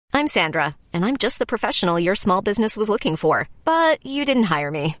I'm Sandra, and I'm just the professional your small business was looking for. But you didn't hire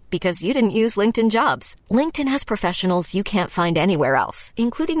me because you didn't use LinkedIn Jobs. LinkedIn has professionals you can't find anywhere else,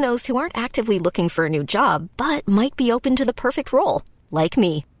 including those who aren't actively looking for a new job, but might be open to the perfect role, like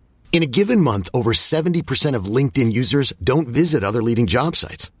me. In a given month, over 70% of LinkedIn users don't visit other leading job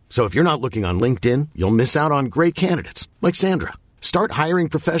sites. So if you're not looking on LinkedIn, you'll miss out on great candidates like Sandra. Start hiring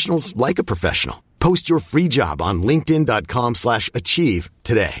professionals like a professional. Post your free job on linkedin.com/achieve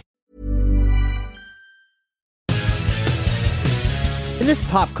today. In this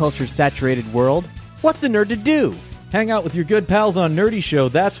pop culture saturated world, what's a nerd to do? Hang out with your good pals on Nerdy Show,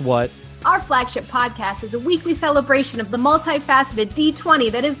 that's what. Our flagship podcast is a weekly celebration of the multifaceted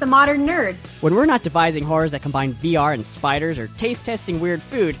D20 that is the modern nerd. When we're not devising horrors that combine VR and spiders or taste testing weird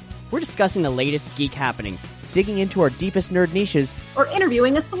food, we're discussing the latest geek happenings, Digging into our deepest nerd niches, or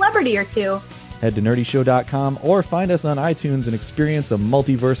interviewing a celebrity or two. Head to nerdyshow.com or find us on iTunes and experience a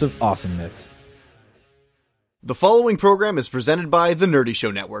multiverse of awesomeness. The following program is presented by The Nerdy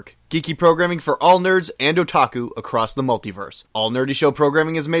Show Network, geeky programming for all nerds and otaku across the multiverse. All Nerdy Show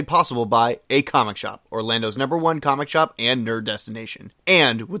programming is made possible by A Comic Shop, Orlando's #1 comic shop and nerd destination,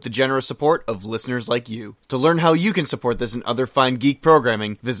 and with the generous support of listeners like you. To learn how you can support this and other fine geek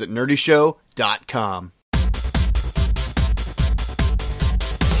programming, visit nerdyshow.com.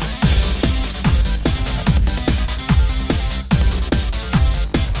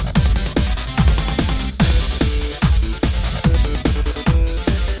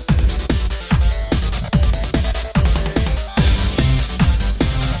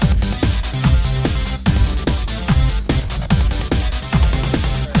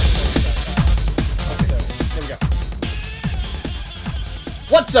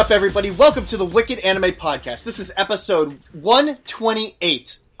 What's up, everybody? Welcome to the Wicked Anime Podcast. This is episode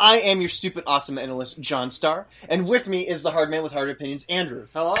 128. I am your stupid, awesome analyst, John Starr, and with me is the hard man with hard opinions, Andrew.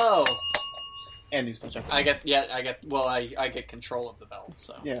 Hello. And News Punch. I get control of the bell,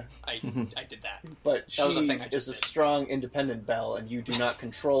 so yeah, I did that. But that was she a thing I is just a did. strong, independent bell, and you do not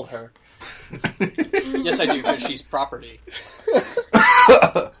control her. Yes, I do, because she's property.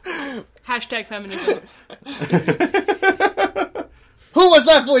 Hashtag feminism. Who was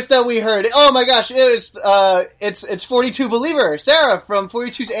that voice that we heard? Oh my gosh, it's 42 Believer, Sarah from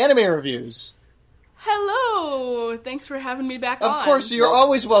 42's Anime Reviews. Hello! Thanks for having me back on. Of course, you're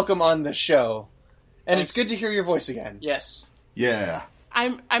always welcome on the show. And It's good to hear your voice again. Yes. Yeah.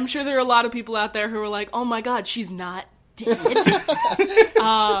 I'm sure there are a lot of people out there who are like, oh my god, she's not dead. So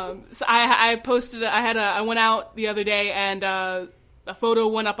I posted, I went out the other day and a photo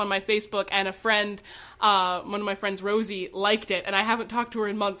went up on my Facebook and a friend, one of my friends, Rosie, liked it, and I haven't talked to her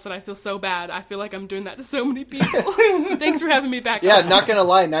in months, and I feel so bad. I feel like I'm doing that to so many people. So thanks for having me back. Yeah, not gonna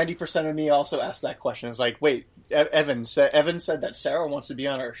lie, 90% of me also asked that question. It's like, wait, Evan said that Sarah wants to be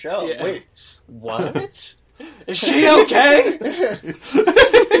on our show. Yeah. Wait, what? Is she okay?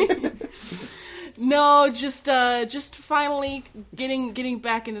 No, just finally getting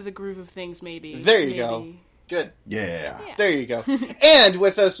back into the groove of things, maybe. There you go. Good. Yeah. There you go. And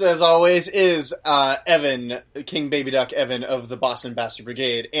with us, as always, is Evan, King Baby Duck Evan of the Boston Bastard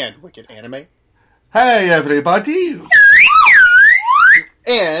Brigade and Wicked Anime. Hey, everybody.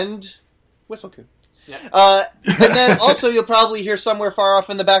 And Whistlecoon. Yeah. And then also you'll probably hear somewhere far off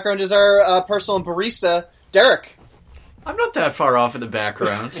in the background is our personal barista, Derek. I'm not that far off in the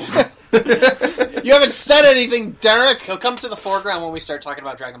background. You haven't said anything, Derek. He'll come to the foreground when we start talking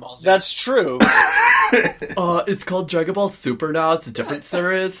about Dragon Ball Z. That's true. It's called Dragon Ball Super now. It's the difference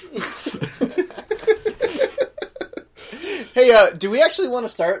there is. Hey, do we actually want to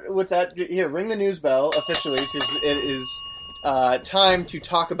start with that? Here, ring the news bell officially. It is time to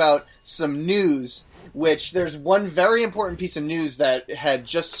talk about some news, which there's one very important piece of news that had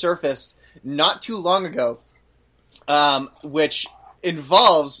just surfaced not too long ago, which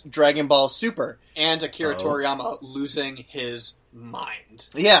involves Dragon Ball Super. And Akira Toriyama losing his mind.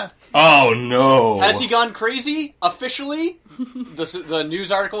 Yeah. Oh, no. Has he gone crazy? Officially? The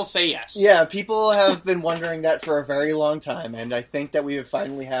news articles say yes. Yeah, people have been wondering that for a very long time, and I think that we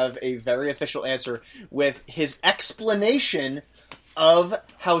finally have a very official answer with his explanation of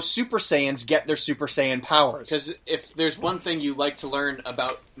how Super Saiyans get their Super Saiyan powers. Because if there's one thing you like to learn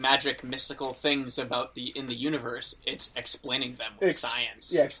about magic, mystical things about in the universe, it's explaining them with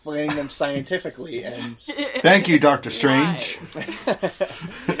science. Yeah, explaining them scientifically. And thank you, Dr. Strange.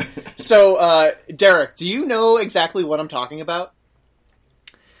 So, Derek, do you know exactly what I'm talking about?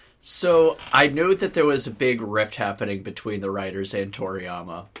 So, I know that there was a big rift happening between the writers and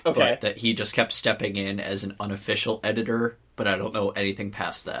Toriyama. Okay. But that he just kept stepping in as an unofficial editor, but I don't know anything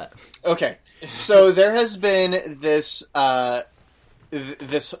past that. Okay. So, there has been this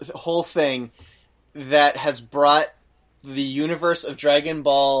this whole thing that has brought the universe of Dragon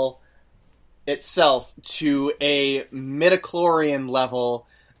Ball itself to a midichlorian level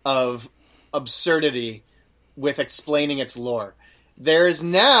of absurdity with explaining its lore. There is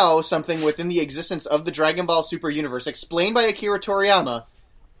now something within the existence of the Dragon Ball Super Universe, explained by Akira Toriyama,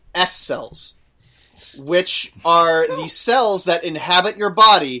 S-cells, which are the cells that inhabit your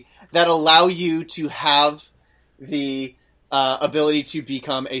body that allow you to have the ability to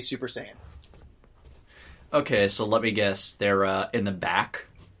become a Super Saiyan. Okay, so let me guess. They're in the back?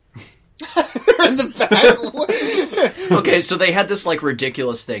 They're in the back? Okay, so they had this, like,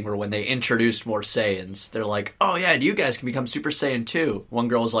 ridiculous thing where when they introduced more Saiyans, they're like, oh yeah, you guys can become Super Saiyan too. One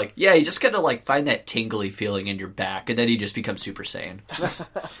girl was like, yeah, you just gotta, like, find that tingly feeling in your back, and then you just become Super Saiyan.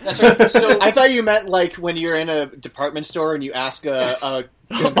 That's right. So I thought you meant, like, when you're in a department store and you ask a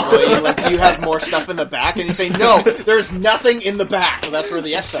employee, like, do you have more stuff in the back? And you say, no, there's nothing in the back. Well, that's where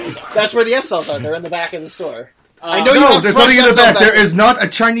the S-cells are. That's where the S-cells are. They're in the back of the store. I know no, there's nothing in the back. There is not a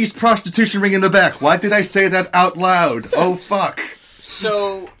Chinese prostitution ring in the back. Why did I say that out loud? Oh, fuck.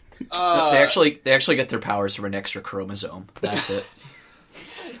 So, they actually get their powers from an extra chromosome. That's it.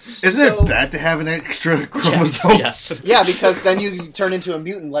 Isn't it bad to have an extra chromosome? Yes. Yeah, because then you turn into a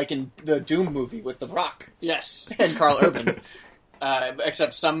mutant like in the Doom movie with The Rock. Yes. And Carl Urban.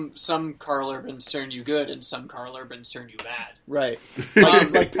 Except some Carl Urbans turn you good, and some Carl Urbans turn you bad. Right.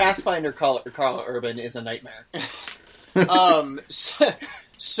 Like Pathfinder Carl Urban is a nightmare.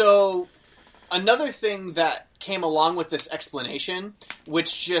 So, another thing that came along with this explanation,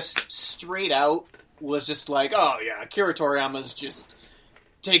 which just straight out was just like, oh yeah, Akira Toriyama's just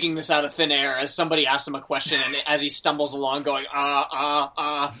taking this out of thin air as somebody asked him a question, and as he stumbles along going,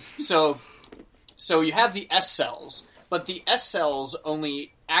 So you have the S-cells. But the S-cells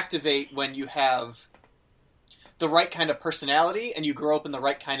only activate when you have the right kind of personality and you grow up in the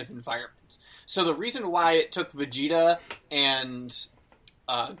right kind of environment. So the reason why it took Vegeta and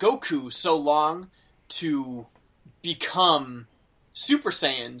Goku so long to become Super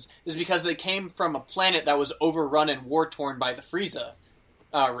Saiyans is because they came from a planet that was overrun and war-torn by the Frieza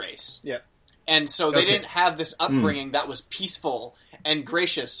race. Yeah. And so they didn't have this upbringing that was peaceful and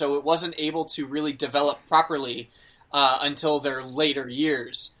gracious, so it wasn't able to really develop properly until their later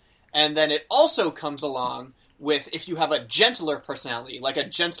years. And then it also comes along with, if you have a gentler personality, like a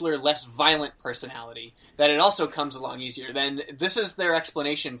gentler, less violent personality, that it also comes along easier. Then this is their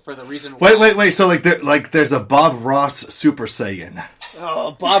explanation for the reason why... Wait, so there's a Bob Ross Super Saiyan.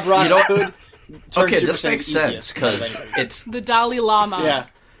 Oh, Bob Ross could turn okay, Super this Saiyan makes sense, because it's... The Dalai Lama. Yeah.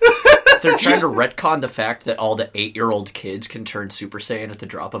 They're trying to retcon the fact that all the 8-year-old kids can turn Super Saiyan at the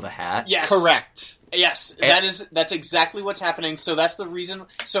drop of a hat. Yes. Correct. Yes, that's exactly what's happening. So that's the reason.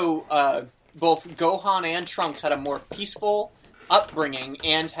 So both Gohan and Trunks had a more peaceful upbringing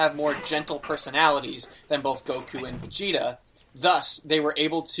and have more gentle personalities than both Goku and Vegeta. Thus, they were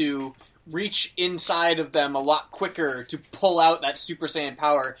able to reach inside of them a lot quicker to pull out that Super Saiyan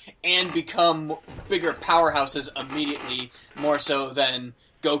power and become bigger powerhouses immediately, more so than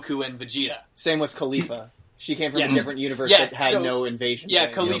Goku and Vegeta. Same with Khalifa. She came from a different universe that had no invasion. Yeah,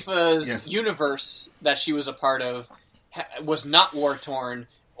 Khalifa's universe that she was a part of was not war-torn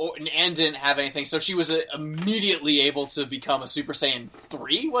and didn't have anything, so she was immediately able to become a Super Saiyan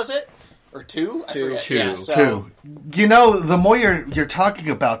 3, was it? Or 2? Two. Yeah, so... You know, the more you're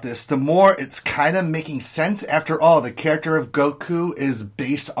talking about this, the more it's kind of making sense. After all, the character of Goku is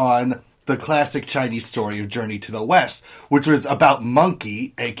based on the classic Chinese story of Journey to the West, which was about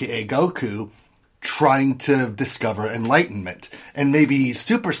Monkey, a.k.a. Goku, trying to discover enlightenment. And maybe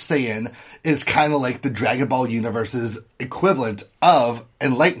Super Saiyan is kind of like the Dragon Ball universe's equivalent of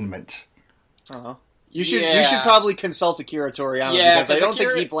enlightenment. Uh-huh. You should probably consult Akira Toriyama, because I don't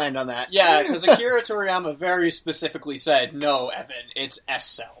think he planned on that. Yeah, because Akira Toriyama very specifically said, no, Evan, it's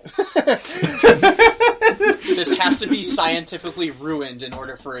S-cells. This has to be scientifically ruined in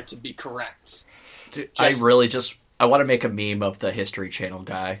order for it to be correct. Dude, I want to make a meme of the History Channel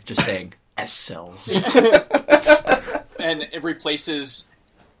guy just saying S-cells. And it replaces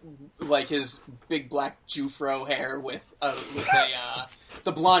like his big black Jufro hair with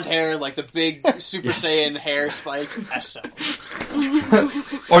the blonde hair, like the big Super Saiyan hair spikes. S-cells.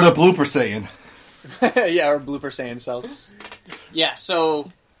 Or the Blooper Saiyan. Yeah, or Blooper Saiyan cells. Yeah, so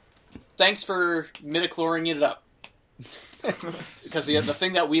thanks for midichlorianing it up. Because the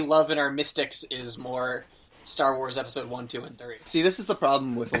thing that we love in our mystics is more Star Wars Episode 1, 2, and 3. See, this is the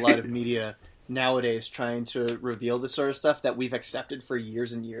problem with a lot of media nowadays trying to reveal this sort of stuff that we've accepted for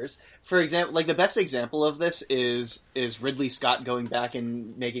years and years. For example, like the best example of this is Ridley Scott going back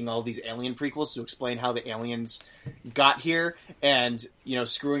and making all these Alien prequels to explain how the aliens got here and, you know,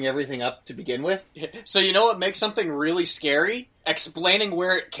 screwing everything up to begin with. So you know what makes something really scary? Explaining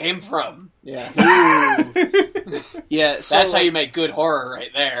where it came from. Yeah. Yeah, so that's how you make good horror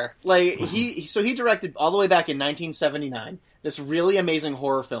right there. Like he directed all the way back in 1979 this really amazing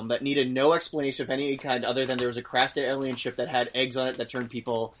horror film that needed no explanation of any kind other than there was a crashed alien ship that had eggs on it that turned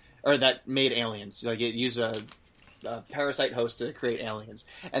people, or that made aliens. Like it used a parasite host to create aliens.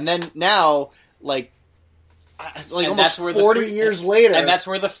 And then now, like almost that's where 40 years later, and that's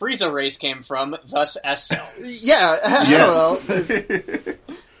where the Frieza race came from. Thus, S cells. Yeah, I don't know.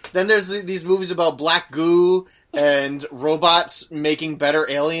 Then there's these movies about black goo and robots making better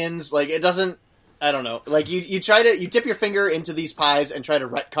aliens. Like it doesn't. I don't know. Like you dip your finger into these pies and try to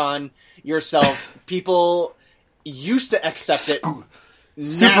retcon yourself. People used to accept it.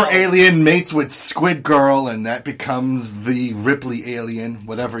 Super alien mates with Squid Girl, and that becomes the Ripley alien,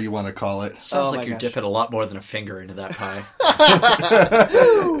 whatever you want to call it. Sounds like you're dipping a lot more than a finger into that pie.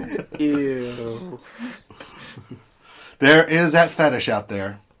 Ew. There is that fetish out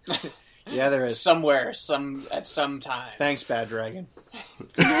there. Yeah, there is. Somewhere, at some time. Thanks, Bad Dragon.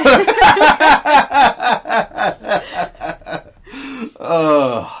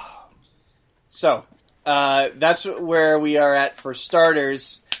 So, that's where we are at for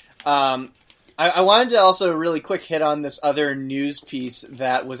starters. I wanted to also really quick hit on this other news piece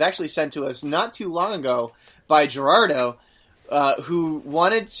that was actually sent to us not too long ago by Gerardo, who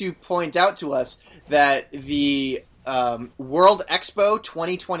wanted to point out to us that the World Expo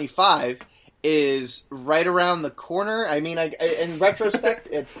 2025 is right around the corner. I mean, in retrospect,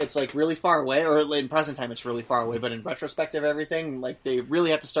 it's like really far away, or in present time, it's really far away. But in retrospect of everything, like they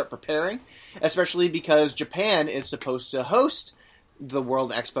really have to start preparing, especially because Japan is supposed to host the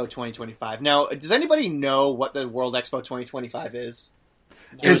World Expo 2025. Now, does anybody know what the World Expo 2025 is?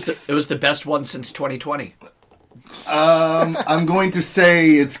 It was the best one since 2020. I'm going to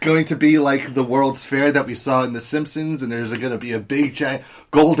say it's going to be like the World's Fair that we saw in The Simpsons, and there's going to be a big giant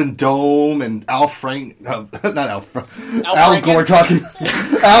golden dome and Al Gore talking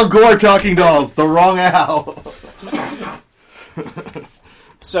Al Gore talking dolls. The wrong Al.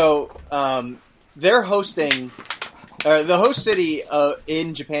 So they're hosting. The host city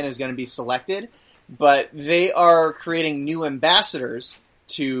in Japan is going to be selected, but they are creating new ambassadors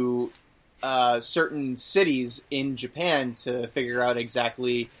to certain cities in Japan to figure out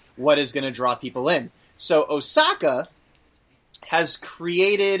exactly what is going to draw people in. So Osaka has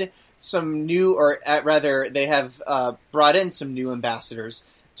created some new, or rather, they have brought in some new ambassadors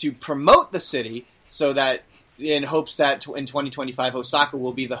to promote the city, so that in hopes that in 2025 Osaka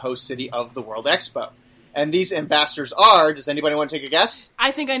will be the host city of the World Expo. And these ambassadors are, does anybody want to take a guess?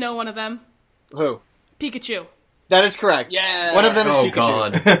 I think I know one of them. Who? Pikachu. That is correct. Yeah. One of them is Pikachu.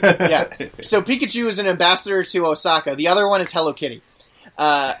 God. Yeah. So Pikachu is an ambassador to Osaka. The other one is Hello Kitty.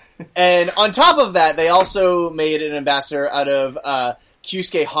 And on top of that, they also made an ambassador out of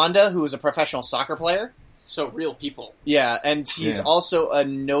Kyusuke Honda, who is a professional soccer player. So real people. Yeah, and he's also a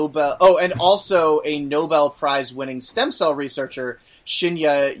Nobel... Oh, and also a Nobel Prize-winning stem cell researcher,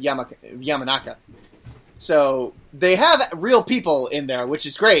 Shinya Yamanaka. So they have real people in there, which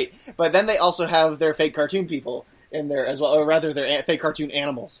is great, but then they also have their fake cartoon people in there as well, or rather their fake cartoon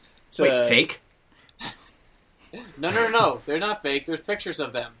animals. Wait, fake? No. They're not fake. There's pictures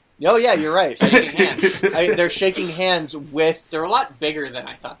of them. Oh, yeah, you're right. Shaking hands. They're shaking hands with... They're a lot bigger than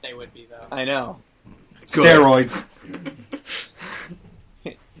I thought they would be, though. I know. Steroids.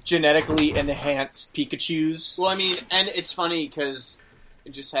 Genetically enhanced Pikachus. Well, I mean, and it's funny because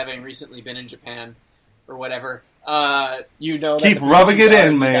just having recently been in Japan or whatever, you know, that keep rubbing it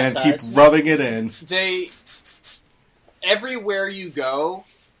in, man. Keep rubbing it in. Everywhere you go,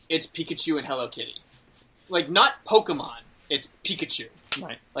 it's Pikachu and Hello Kitty. Like, not Pokemon. It's Pikachu.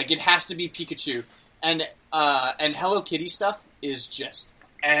 Right. Like, it has to be Pikachu. And Hello Kitty stuff is just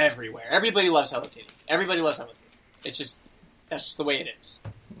everywhere. Everybody loves Hello Kitty. Everybody loves Hello Kitty. It's just, that's just the way it is.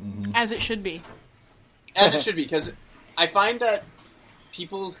 Mm-hmm. As it should be. As it should be, because I find that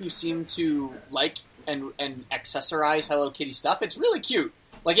people who seem to like and accessorize Hello Kitty stuff, it's really cute.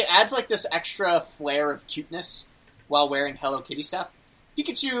 Like, it adds, like, this extra flair of cuteness while wearing Hello Kitty stuff.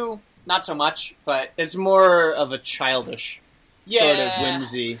 Pikachu, not so much, but... It's more of a childish sort of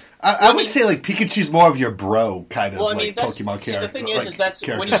whimsy. I would say, like, Pikachu's more of your bro, kind of, Pokemon character. See, the thing is that's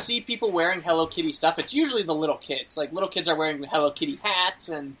when you see people wearing Hello Kitty stuff, it's usually the little kids. Like, little kids are wearing Hello Kitty hats,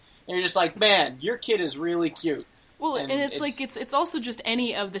 and you're just like, man, your kid is really cute. Well, and it's also just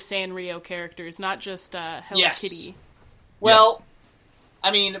any of the Sanrio characters, not just Hello Kitty. Well,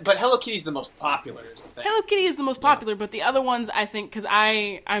 I mean, but Hello Kitty's the most popular, is the thing. Hello Kitty is the most popular, but the other ones, I think, because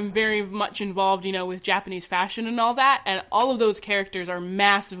I'm very much involved, with Japanese fashion and all that, and all of those characters are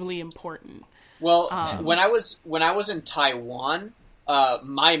massively important. Well, when I was in Taiwan,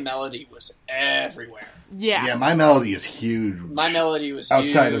 My Melody was everywhere. Yeah. Yeah, My Melody is huge. My Melody was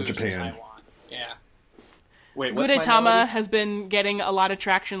outside huge of Japan. in Taiwan. Yeah. Wait, what's Gudetama has been getting a lot of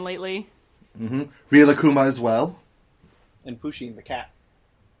traction lately. Mm-hmm. Rilakkuma as well. And Pusheen the cat.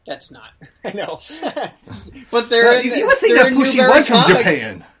 That's not. I know. But they're you would think that Pusheen was from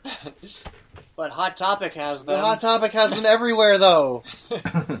Japan. But Hot Topic has them. The Hot Topic has them everywhere, though.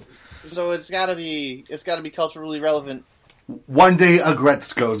 So it's gotta be culturally relevant. One day,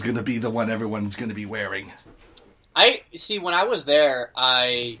 Agretzko is going to be the one everyone's going to be wearing. I see. When I was there,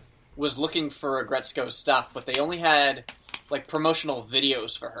 I was looking for Agretzko stuff, but they only had promotional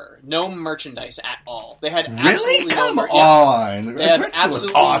videos for her. No merchandise at all. They had absolutely Come no on. They had Agretzko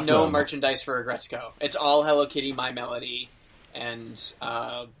absolutely was awesome. no merchandise for Agretzko. It's all Hello Kitty, My Melody, and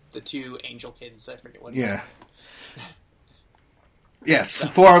the two angel kids. I forget what. Yeah. Yes,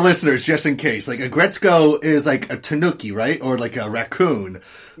 for our listeners, just in case, Agretzko is a tanuki, right, or a raccoon,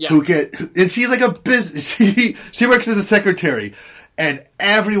 and she's a business. She works as a secretary, and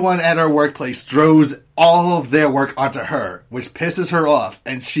everyone at her workplace throws all of their work onto her, which pisses her off,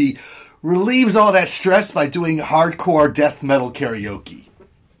 and she relieves all that stress by doing hardcore death metal karaoke.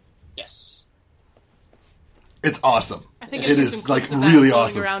 Yes, it's awesome. I think it is is going really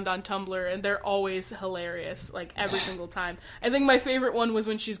awesome. Around on Tumblr, and they're always hilarious, every single time. I think my favorite one was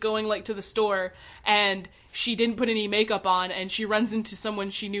when she's going to the store and she didn't put any makeup on, and she runs into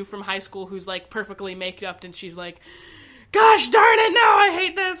someone she knew from high school who's perfectly maked up, and she's like, "Gosh darn it! No, I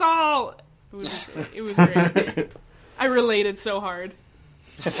hate this all." It was great. I related so hard.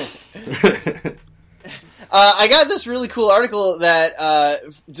 I got this really cool article that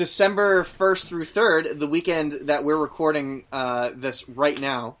December 1st through 3rd, the weekend that we're recording this right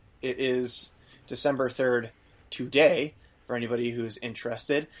now, it is December 3rd today, for anybody who's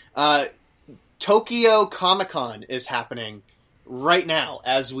interested. Tokyo Comic-Con is happening right now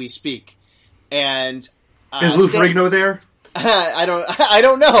as we speak. And is Lou Ferrigno there? I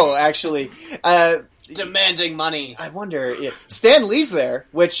don't know, actually. Demanding money. I wonder if Stan Lee's there,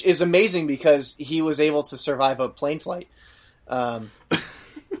 which is amazing because he was able to survive a plane flight.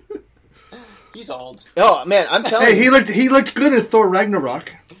 He's old. Oh man, I'm telling you, he looked good in Thor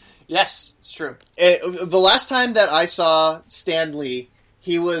Ragnarok. Yes, it's true. The last time that I saw Stan Lee,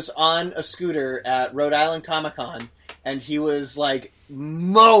 he was on a scooter at Rhode Island Comic Con, and he was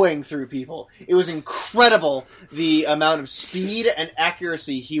mowing through people. It was incredible the amount of speed and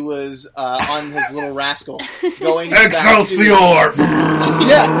accuracy he was on his little rascal going. Excelsior!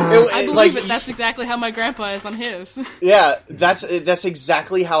 Yeah, I believe it. That's exactly how my grandpa is on his. Yeah, that's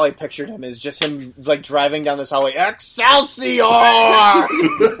exactly how I pictured him. Is just him driving down this hallway. Excelsior!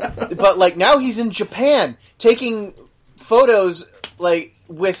 But now he's in Japan taking photos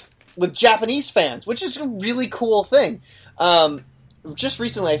with Japanese fans, which is a really cool thing. Just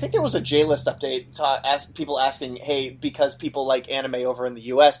recently, I think there was a J-List update people asking, hey, because people like anime over in the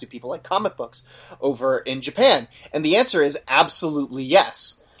US, do people like comic books over in Japan? And the answer is absolutely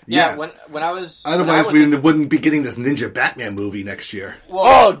yes. Yeah, when I was... Otherwise, we wouldn't be getting this Ninja Batman movie next year.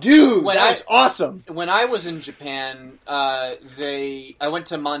 Well, dude, that's awesome. When I was in Japan, I went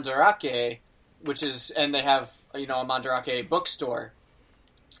to Mandarake, and they have, a Mandarake bookstore.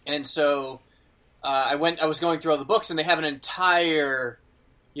 And so... I was going through all the books, and they have an entire,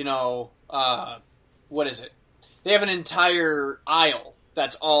 what is it? They have an entire aisle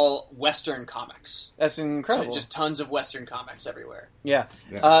that's all Western comics. That's incredible. So just tons of Western comics everywhere. Yeah.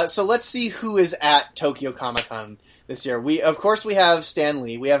 So let's see who is at Tokyo Comic-Con this year. We have Stan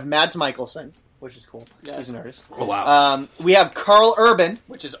Lee. We have Mads Mikkelsen, which is cool. Yeah. He's an artist. Oh, wow. We have Carl Urban.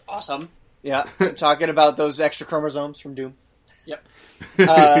 Which is awesome. Yeah. Talking about those extra chromosomes from Doom. Yep.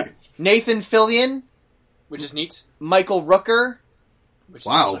 Nathan Fillion. Which is neat. Michael Rooker. Which is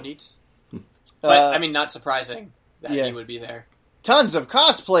also neat. But, not surprising that he would be there. Tons of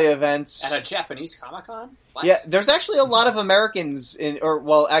cosplay events. At a Japanese Comic-Con? What? Yeah, there's actually a lot of Americans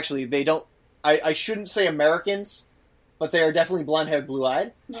actually, they don't... I shouldn't say Americans, but they are definitely blonde-haired,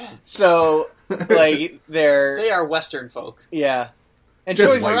 blue-eyed. So, they're... They are Western folk. Yeah.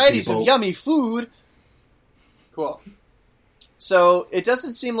 Enjoy varieties of yummy food. Cool. So, it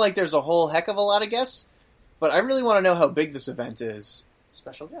doesn't seem like there's a whole heck of a lot of guests, but I really want to know how big this event is.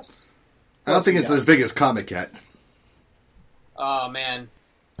 Special guests. I don't think it's as big as Comic-Cat. Oh, man.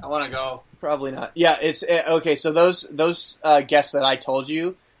 I want to go. Probably not. Yeah, it's okay. So those guests that I told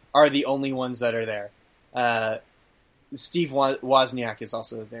you are the only ones that are there. Steve Wozniak is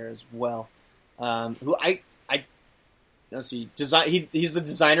also there as well. Who I let's see, he's the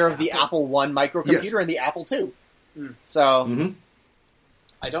designer of the Apple I microcomputer and the Apple II. So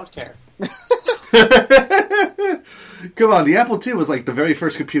I don't care. Come on, the Apple II was like the very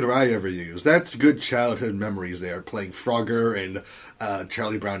first computer I ever used. That's good childhood memories there, playing Frogger and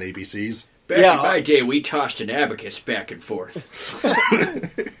Charlie Brown ABCs. Back in my day, we tossed an abacus back and forth.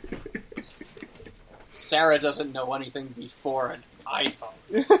 Sarah doesn't know anything before an iPhone.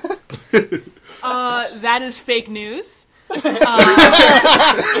 That is fake news.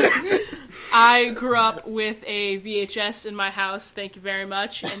 I grew up with a VHS in my house, thank you very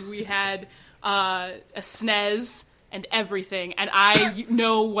much, and we had a SNES and everything, and I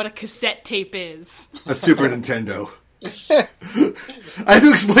know what a cassette tape is. A Super Nintendo. I have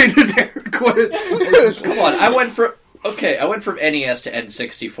to explain to Derek what it is. Come on, I went from NES to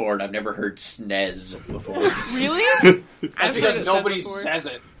N64, and I've never heard SNES before. Really? That's because nobody says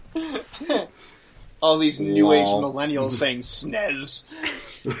it. All these new age millennials saying SNES.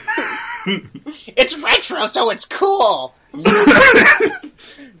 It's retro, so it's cool.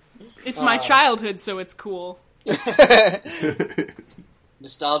 It's my childhood, so it's cool.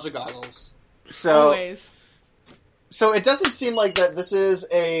 Nostalgia goggles. Always. So it doesn't seem like that this is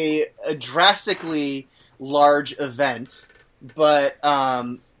a drastically large event, but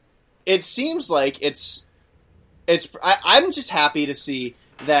it seems like it's. I'm just happy to see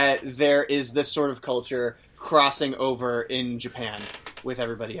that there is this sort of culture crossing over in Japan with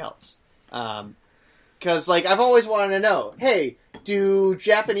everybody else. Because, I've always wanted to know, hey, do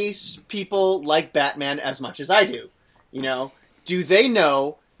Japanese people like Batman as much as I do? You know? Do they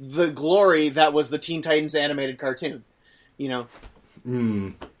know the glory that was the Teen Titans animated cartoon? You know?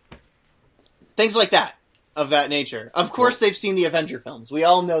 Things like that, of that nature. Of course they've seen the Avenger films. We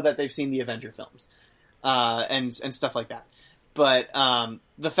all know that they've seen the Avenger films. And stuff like that. But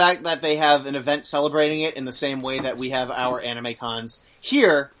the fact that they have an event celebrating it in the same way that we have our anime cons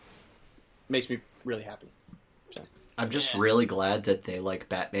here makes me really happy. So. I'm just really glad that they like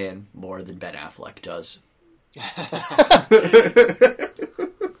Batman more than Ben Affleck does.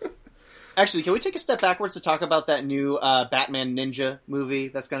 Actually, can we take a step backwards to talk about that new Batman Ninja movie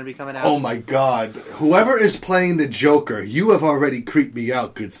that's going to be coming out? Oh my god. Whoever is playing the Joker, you have already creeped me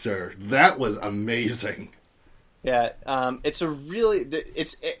out, good sir. That was amazing. Yeah, it's a really...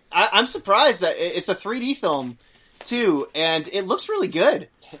 I'm surprised that it's a 3D film, too, and it looks really good.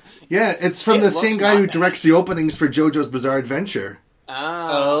 Yeah, it's from the same guy who directs the openings for JoJo's Bizarre Adventure.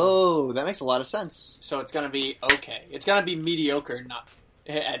 Oh, that makes a lot of sense. So it's going to be okay. It's going to be mediocre, not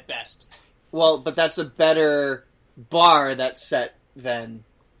at best. Well, but that's a better bar that's set than...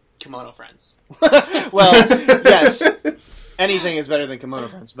 Kimono Friends. Well, yes. Anything is better than Kimono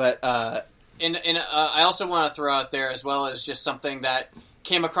Friends, but... I also want to throw out there, as well as just something that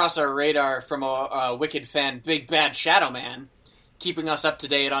came across our radar from a Wicked fan, Big Bad Shadow Man, keeping us up to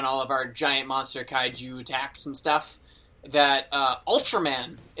date on all of our giant monster kaiju attacks and stuff, that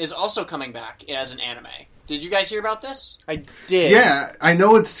Ultraman is also coming back as an anime. Did you guys hear about this? I did. Yeah, I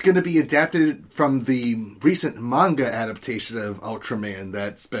know it's going to be adapted from the recent manga adaptation of Ultraman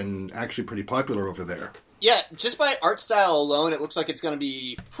that's been actually pretty popular over there. Yeah, just by art style alone, it looks like it's going to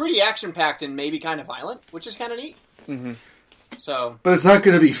be pretty action-packed and maybe kind of violent, which is kind of neat. Mm-hmm. So, but it's not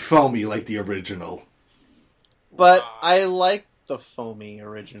going to be foamy like the original. But I like the foamy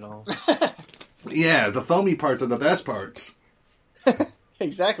original. Yeah, the foamy parts are the best parts.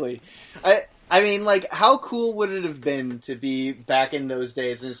 Exactly. I mean, how cool would it have been to be back in those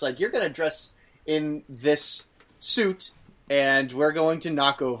days? And it's like, you're going to dress in this suit, and we're going to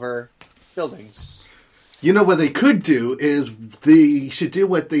knock over buildings. You know what they could do is they should do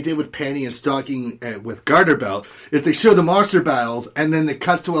what they did with Panty and Stocking with Garter Belt. Is they show the monster battles and then it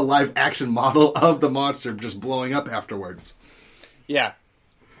cuts to a live action model of the monster just blowing up afterwards. Yeah.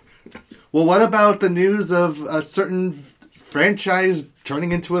 Well, what about the news of a certain franchise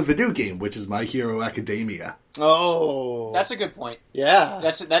turning into a video game, which is My Hero Academia? Oh, that's a good point. Yeah,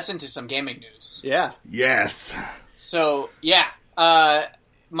 that's into some gaming news. Yeah. Yes. So yeah.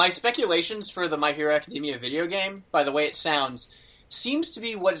 My speculations for the My Hero Academia video game, by the way it sounds, seems to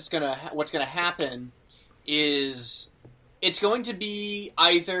be what's gonna happen is it's going to be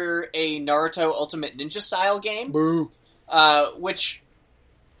either a Naruto Ultimate Ninja style game, which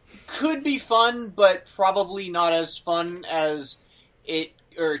could be fun, but probably not as fun as it,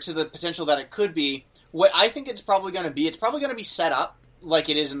 or to the potential that it could be. What I think it's probably going to be set up like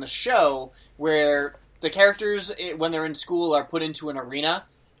it is in the show, where the characters, when they're in school, are put into an arena,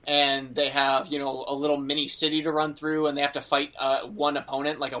 and they have, you know, a little mini city to run through, and they have to fight one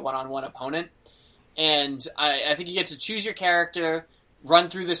opponent, like a one-on-one opponent. And I think you get to choose your character, run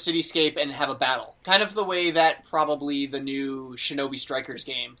through the cityscape, and have a battle. Kind of the way that probably the new Shinobi Strikers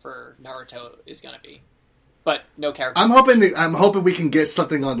game for Naruto is going to be. But no character. I'm hoping we can get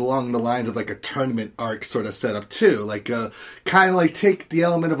something along the lines of like a tournament arc sort of setup too, like kind of like take the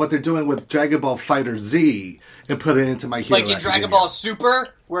element of what they're doing with Dragon Ball Fighter Z and put it into My Hero Like in Academia. Dragon Ball Super,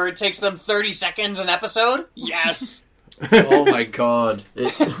 where it takes them 30 seconds an episode? Yes! Oh my god.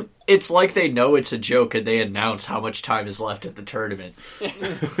 It's like they know it's a joke and they announce how much time is left at the tournament.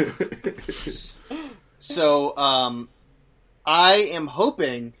 So, I am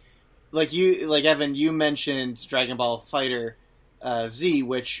hoping, like Evan, you mentioned Dragon Ball Fighter Z,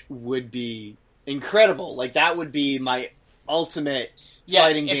 which would be incredible. Like, that would be my ultimate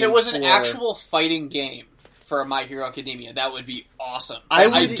fighting game. If it was an actual fighting game for My Hero Academia, that would be awesome.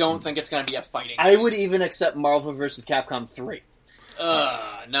 I don't think it's going to be a fighting game. I would even accept Marvel vs. Capcom 3.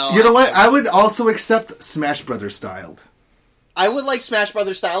 No. You know what? I would also accept Smash Brothers styled. I would like Smash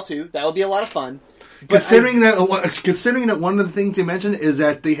Brothers style too. That would be a lot of fun. Considering that one of the things you mentioned is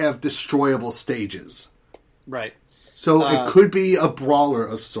that they have destroyable stages. Right. So it could be a brawler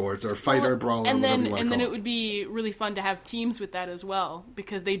of sorts, or fighter brawler, and whatever then you want to and call then it. it would be really fun to have teams with that as well,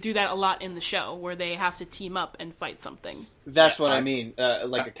 because they do that a lot in the show, where they have to team up and fight something. That's what I mean.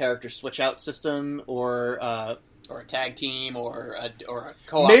 Like a character switch out system, or a tag team, or a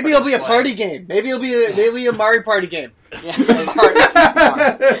co-op. Maybe it'll be a party game. Maybe it'll be a Mario Party game. I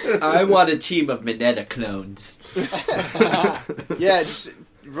want a team of Mineta clones. Yeah, just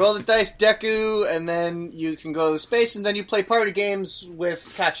roll the dice, Deku, and then you can go to space, and then you play party games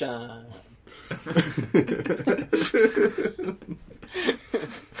with Kacha.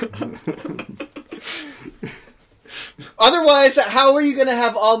 Otherwise, how are you going to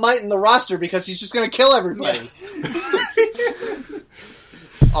have All Might in the roster? Because he's just going to kill everybody.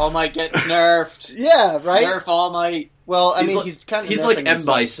 All Might gets nerfed. Yeah, right? Nerf All Might. Well, he's kind of He's like M.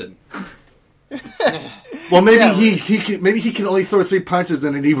 Bison. Well, maybe he can only throw 3 punches,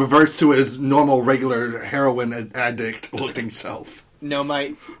 and then he reverts to his normal, regular heroin addict looking self. No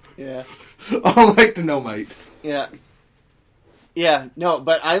Might. Yeah. All Might to No Might. Yeah. Yeah, no,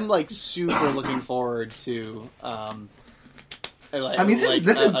 but I'm like super looking forward to.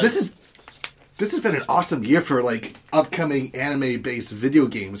 This has been an awesome year for like upcoming anime-based video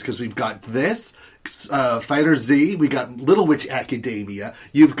games, because we've got this Fighter Z, we got Little Witch Academia,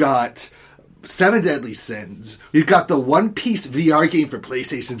 you've got 7 Deadly Sins, you've got the One Piece VR game for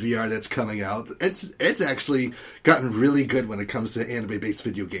PlayStation VR that's coming out. It's actually gotten really good when it comes to anime-based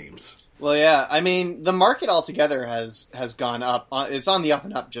video games. Well, yeah. I mean, the market altogether has gone up. It's on the up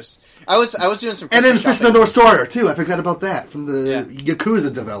and up. Just I was doing some and then Christmas Fist of shopping. the North Star too. I forgot about that from the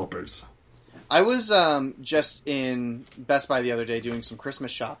Yakuza developers. I was just in Best Buy the other day doing some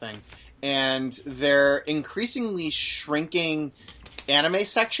Christmas shopping, and their increasingly shrinking anime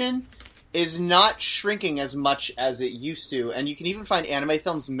section is not shrinking as much as it used to, and you can even find anime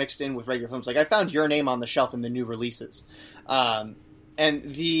films mixed in with regular films. Like, I found Your Name on the shelf in the new releases. And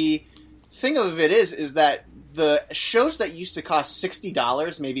the thing of it is that the shows that used to cost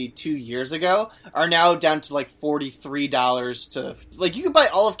 $60 maybe 2 years ago are now down to like $43 to... Like, you can buy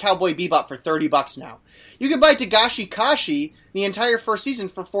all of Cowboy Bebop for $30 now. You can buy Tagashi Kashi, the entire first season,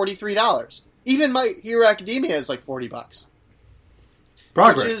 for $43. Even My Hero Academia is like $40.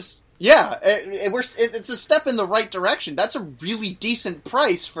 Progress. Which is... Yeah, it's a step in the right direction. That's a really decent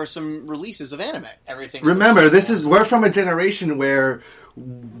price for some releases of anime. Remember, we're from a generation where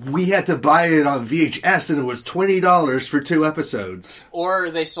we had to buy it on VHS, and it was $20 for 2 episodes.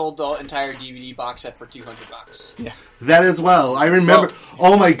 Or they sold the entire DVD box set for $200. Yeah, that as well. I remember.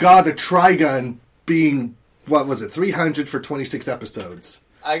 Oh my god, the Trigun being what was it, $300 for 26 episodes.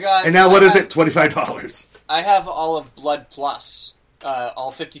 And now what is it? $25. I have all of Blood Plus.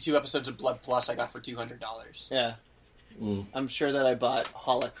 All 52 episodes of Blood Plus I got for $200. Yeah. I'm sure that I bought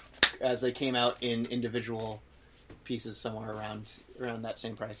Holic as they came out in individual pieces somewhere around that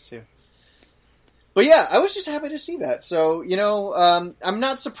same price too. But yeah, I was just happy to see that. So, I'm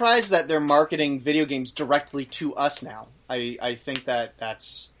not surprised that they're marketing video games directly to us now. I think that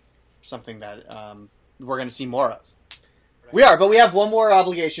that's something that we're going to see more of. We are, but we have one more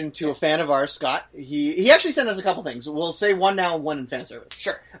obligation to a fan of ours, Scott. He actually sent us a couple things. We'll say one now and one in fan service.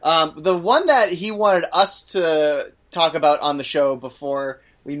 Sure. The one that he wanted us to talk about on the show before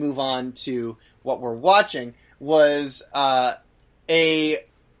we move on to what we're watching was a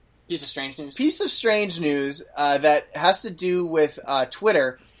piece of strange news. Piece of strange news that has to do with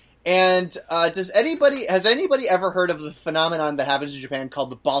Twitter And has anybody ever heard of the phenomenon that happens in Japan called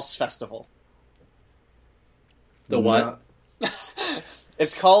the Balls Festival? The what?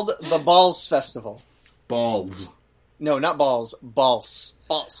 It's called the Balls Festival. Balls. No, not balls. Balls.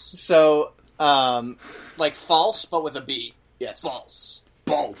 Balls. So, like false, but with a B. Yes. Balls.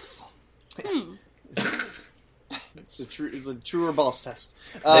 Balls. It's the truer balls test.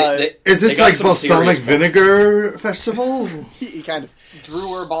 Is this like balsamic vinegar festival? Kind of.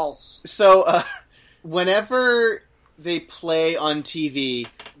 Drewer balls. So, whenever they play on TV,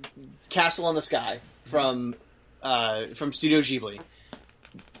 Castle in the Sky from Studio Ghibli,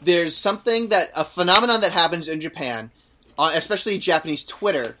 there's a phenomenon that happens in Japan, especially Japanese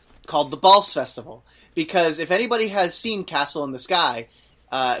Twitter, called the Balls Festival. Because if anybody has seen Castle in the Sky,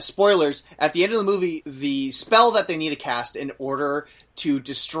 spoilers, at the end of the movie, the spell that they need to cast in order to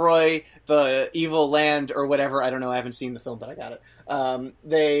destroy the evil land or whatever, I don't know, I haven't seen the film, but I got it.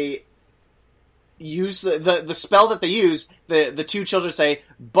 They use the spell that they use, the two children say,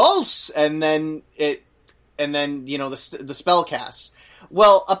 Balls! And then the spell casts.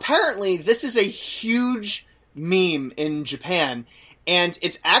 Well, apparently this is a huge meme in Japan, and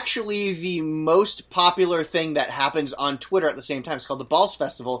it's actually the most popular thing that happens on Twitter at the same time. It's called the Balls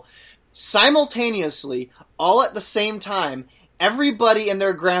Festival. Simultaneously, all at the same time, everybody and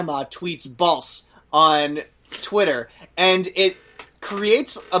their grandma tweets Balls on Twitter, and it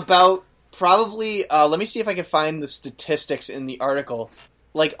creates about probably, let me see if I can find the statistics in the article,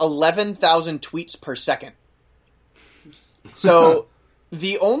 like 11,000 tweets per second. So,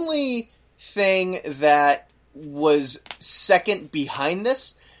 the only thing that was second behind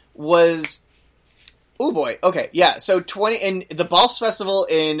this was... Oh boy, okay, yeah, so the Balls Festival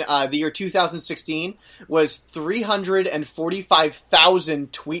in the year 2016 was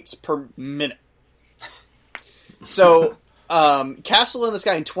 345,000 tweets per minute. So, Castle in the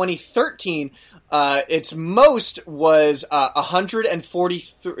Sky in 2013, its most was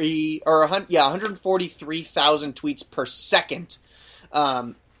 143,000 tweets per second.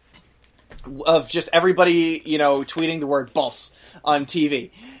 Of just everybody, tweeting the word balls on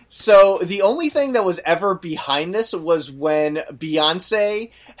TV. So the only thing that was ever behind this was when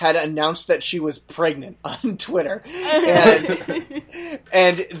Beyonce had announced that she was pregnant on Twitter. And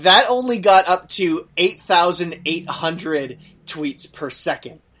that only got up to 8,800 tweets per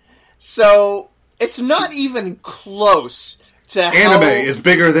second. So it's not even close to Anime is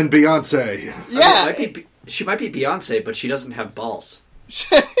bigger than Beyonce. Yeah. She might be Beyonce, but she doesn't have balls.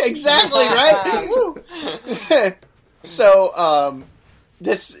 Exactly, right? So,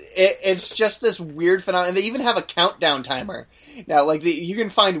 it's just this weird phenomenon. They even have a countdown timer. Now, like, you can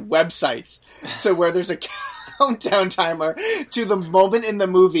find websites to where there's a countdown timer to the moment in the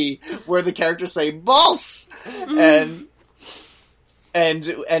movie where the characters say, balls! And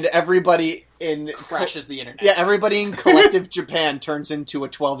everybody crashes the internet. Yeah, everybody in collective Japan turns into a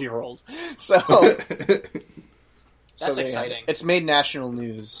 12-year-old. So... That's exciting. It's made national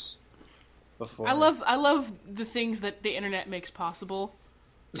news before. I love the things that the internet makes possible.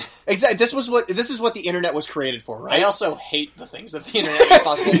 Exactly. This is what the internet was created for, right? I also hate the things that the internet makes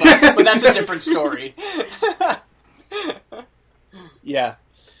possible, but that's a different story. Yeah.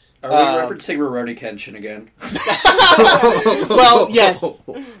 Are we referencing Rurouni Kenshin again? Well, yes.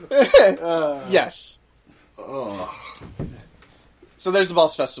 Yes. So there's the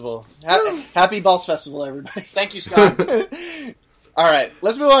Balls Festival. Happy Balls Festival, everybody. Thank you, Scott. All right,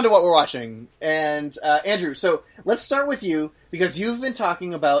 let's move on to what we're watching. And Andrew, so let's start with you, because you've been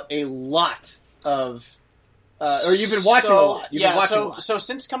talking about a lot of... or you've been watching a lot. So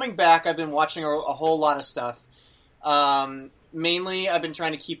since coming back, I've been watching a whole lot of stuff. Mainly, I've been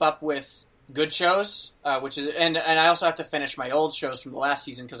trying to keep up with good shows, which is... And I also have to finish my old shows from the last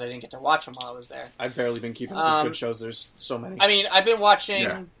season, because I didn't get to watch them while I was there. I've barely been keeping up with good shows. There's so many. I mean, I've been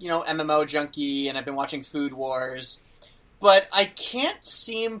watching, MMO Junkie, and I've been watching Food Wars, but I can't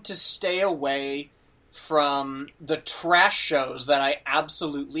seem to stay away from the trash shows that I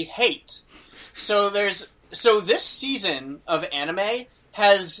absolutely hate. So this season of anime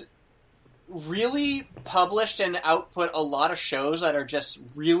has really published and output a lot of shows that are just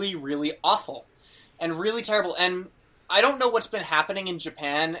really, really awful and really terrible. And I don't know what's been happening in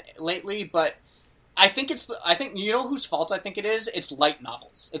Japan lately, but I think you know whose fault I think it is? It's light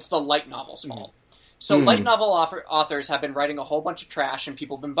novels. It's the light novels' fault. So light novel authors have been writing a whole bunch of trash, and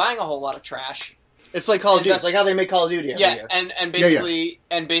people have been buying a whole lot of trash. It's like Call of Duty. It's like how they make Call of Duty every year. And basically,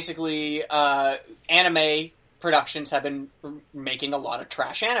 anime productions have been making a lot of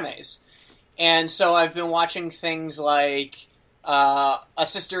trash animes. And so I've been watching things like A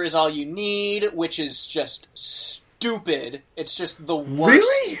Sister Is All You Need, which is just stupid. It's just the worst.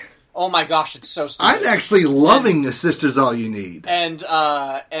 Really? Oh my gosh, it's so stupid. I'm actually loving The Sisters All You Need. And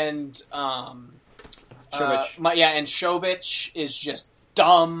Showbitch is just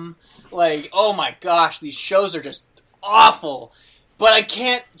dumb. Like, oh my gosh, these shows are just awful. But I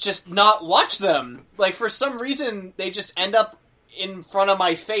can't just not watch them. Like, for some reason, they just end up in front of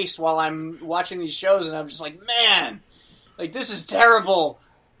my face while I'm watching these shows, and I'm just like, man, like, this is terrible.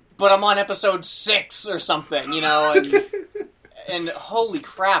 But I'm on episode 6 or something, you know, and holy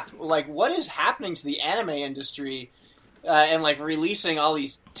crap, like, what is happening to the anime industry, and, like, releasing all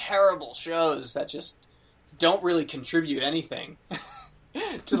these terrible shows that just don't really contribute anything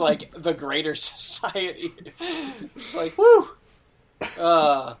to, like, the greater society. Just like, whew!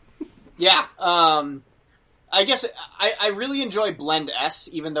 I guess I really enjoy Blend S,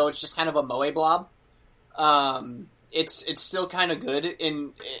 even though it's just kind of a moe blob. It's still kind of good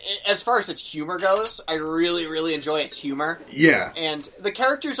as far as its humor goes. I really, really enjoy its humor. Yeah. And the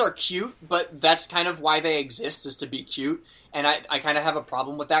characters are cute, but that's kind of why they exist, is to be cute. And I kind of have a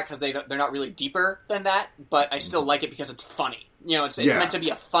problem with that because they're not really deeper than that, but I still like it because it's funny. You know, it's meant to be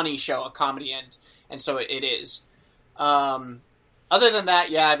a funny show, a comedy, and so it is. Other than that,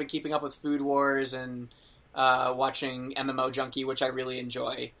 yeah, I've been keeping up with Food Wars and watching MMO Junkie, which I really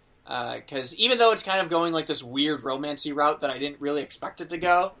enjoy. Because even though it's kind of going like this weird romancy route that I didn't really expect it to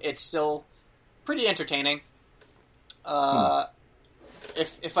go, it's still pretty entertaining.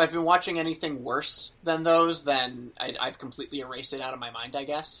 If I've been watching anything worse than those, then I've completely erased it out of my mind, I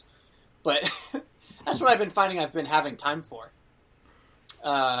guess. But that's what I've been finding I've been having time for.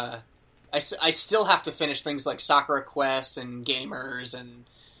 I still have to finish things like Sakura Quest and Gamers and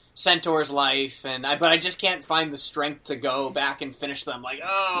Centaur's Life, but I just can't find the strength to go back and finish them. Like,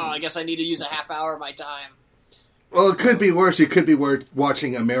 I guess I need to use a half hour of my time. Well, it could be worse. You could be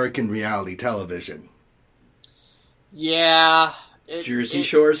watching American reality television. Yeah. Jersey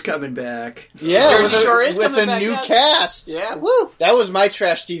Shore's coming back. Yeah, Jersey Shore is with coming a back, new yes. cast. Yeah, woo! That was my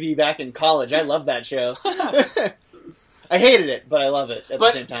trash TV back in college. I love that show. I hated it, but I love it at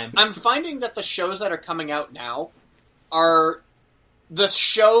the same time. I'm finding that the shows that are coming out now are the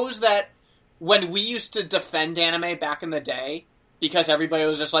shows that when we used to defend anime back in the day, because everybody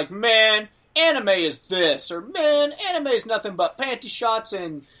was just like, man, anime is this, or man, anime is nothing but panty shots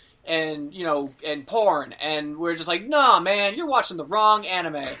and porn, and we're just like, nah, man, you're watching the wrong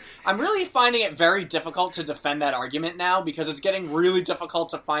anime. I'm really finding it very difficult to defend that argument now, because it's getting really difficult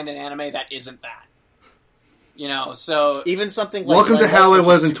to find an anime that isn't that. You know, so even something like Welcome to How It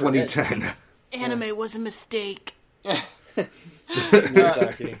Was in 2010. Anime was a mistake. Yeah,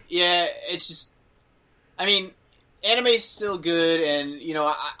 it's just, I mean, anime's still good, and, you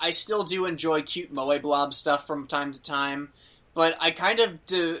know, I still do enjoy cute moe blob stuff from time to time, but I kind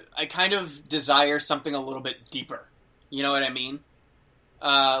of desire something a little bit deeper. You know what I mean?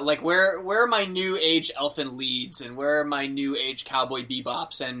 Like, where are my new age Elfin Leads, and where are my new age Cowboy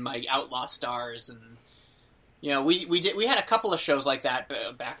Bebops, and my Outlaw Stars, and, you know, we had a couple of shows like that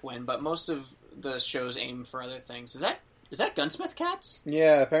back when, but most of the shows aim for other things. Is that Gunsmith Cats?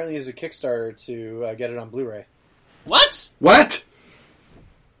 Yeah, apparently there's a Kickstarter to get it on Blu-ray. What? What?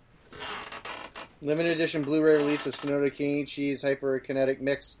 Limited edition Blu-ray release of Sonoda Kenichi's hyper-kinetic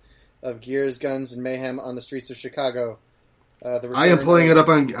mix of gears, guns, and mayhem on the streets of Chicago. I am pulling it up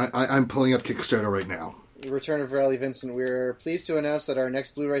on. I'm pulling up Kickstarter right now. The return of Riley Vincent. We're pleased to announce that our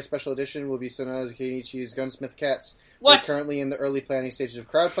next Blu-ray special edition will be Sonoda Kenichi's Gunsmith Cats. What? We're currently in the early planning stages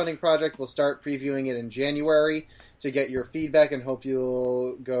of crowdfunding project. We'll start previewing it in January to get your feedback, and hope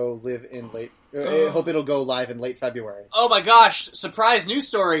you'll go live in late. Hope it'll go live in late February. Oh my gosh! Surprise news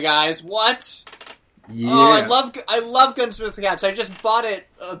story, guys! What? Yeah. Oh, I love Gunsmith Cats. I just bought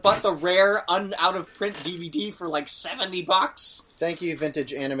the rare out of print DVD for like $70. Thank you,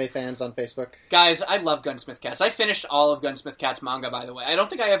 vintage anime fans on Facebook. Guys, I love Gunsmith Cats. I finished all of Gunsmith Cats manga, by the way. I don't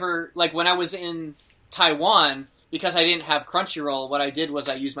think I ever, like, when I was in Taiwan, because I didn't have Crunchyroll, what I did was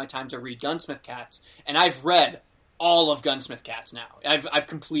I used my time to read Gunsmith Cats, and I've read all of Gunsmith Cats now. I've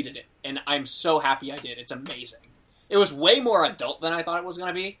completed it, and I'm so happy I did. It's amazing. It was way more adult than I thought it was going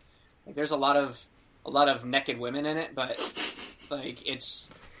to be. Like, there's a lot of naked women in it, but like it's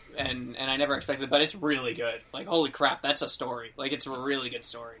and I never expected it, but it's really good. Like, holy crap, that's a story. Like, it's a really good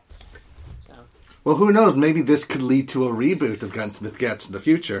story. So. Well, who knows? Maybe this could lead to a reboot of Gunsmith Cats in the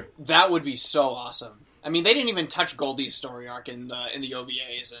future. That would be so awesome. I mean, they didn't even touch Goldie's story arc in the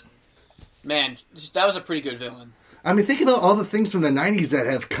OVAs, and man, that was a pretty good villain. I mean, think about all the things from the 90s that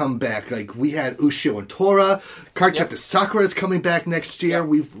have come back. Like, we had Ushio and Tora. Cardcaptor Sakura is coming back next year.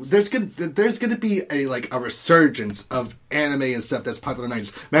 There's gonna be a resurgence of anime and stuff that's popular in the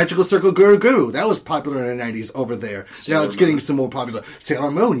 90s. Magical Circle Guru Guru, that was popular in the 90s over there. Now it's getting some more popular. Sailor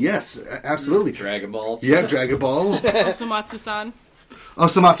Moon, yes, absolutely. Dragon Ball. Yeah, Dragon Ball. Osomatsu-san.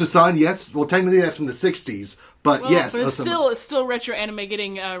 Osomatsu-san, yes. Well, technically that's from the 60s, but yes. But it's still retro anime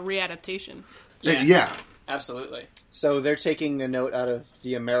getting a readaptation. Yeah. Absolutely. So they're taking a note out of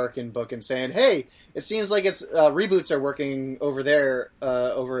the American book and saying, hey, it seems like it's reboots are working over there,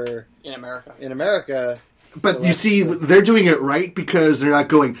 over in America. But so you see, they're doing it right because they're not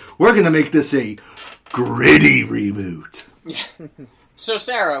going, we're going to make this a gritty reboot. Yeah. So,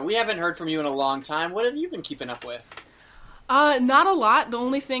 Sarah, we haven't heard from you in a long time. What have you been keeping up with? Not a lot. The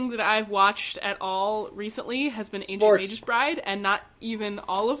only thing that I've watched at all recently has been Ancient Magus Bride, and not even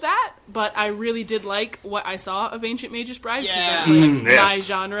all of that, but I really did like what I saw of Ancient Magus Bride. Yeah. That's my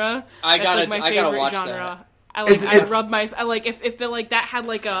genre. I gotta watch genre. That. If that had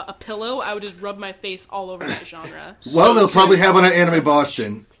like a pillow, I would just rub my face all over that genre. Well, they'll probably have one at Anime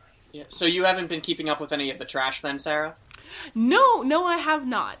Boston. Yeah. So you haven't been keeping up with any of the trash then, Sarah? No, I have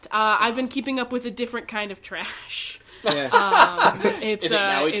not. I've been keeping up with a different kind of trash. Yeah. Is it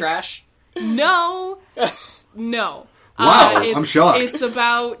yaoi trash? No. Wow, I'm shocked. It's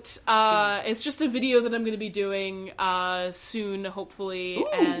about, it's just a video that I'm going to be doing soon, hopefully, Ooh.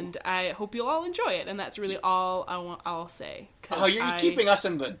 And I hope you'll all enjoy it, and that's really all I'll say. Oh, you're keeping us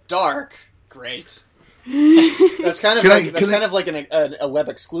in the dark. Great. That's kind of like a web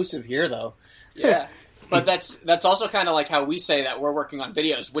exclusive here, though. Yeah. But that's also kind of like how we say that we're working on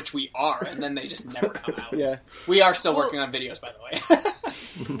videos, which we are, and then they just never come out. Yeah, we are still working on videos, by the way.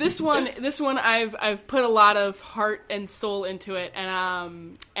 This one, I've put a lot of heart and soul into it,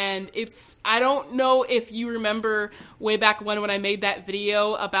 and it's, I don't know if you remember way back when I made that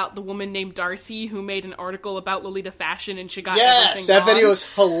video about the woman named Darcy who made an article about Lolita fashion and she got everything that wrong. video is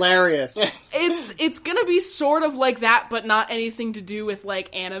hilarious. It's gonna be sort of like that, but not anything to do with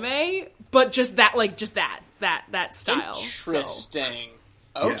like anime. But just that style. Interesting.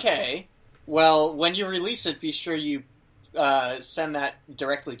 So. Okay. Yeah. Well, when you release it, be sure you send that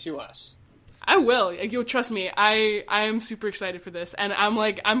directly to us. I will. You'll trust me. I am super excited for this, and I'm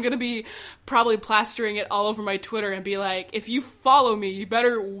gonna be probably plastering it all over my Twitter and be like, if you follow me, you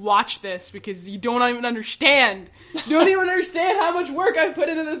better watch this because you don't even understand. You don't even understand how much work I put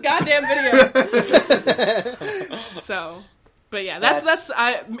into this goddamn video. So. But yeah, that's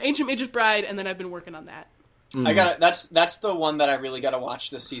Ancient Magus Bride, and then I've been working on that. That's the one that I really got to watch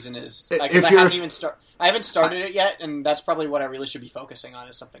this season is because I haven't started it yet, and that's probably what I really should be focusing on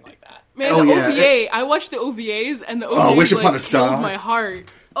is something like that. Man, OVA, I watched the OVAs, and the OVAs killed my heart.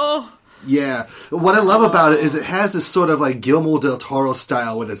 Oh. Yeah. What I love about it is it has this sort of like Guillermo del Toro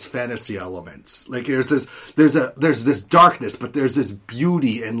style with its fantasy elements. Like there's this darkness, but there's this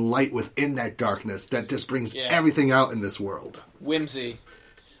beauty and light within that darkness that just brings everything out in this world. Whimsy.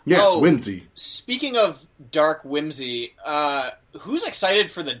 Yes, whimsy. Speaking of dark whimsy, who's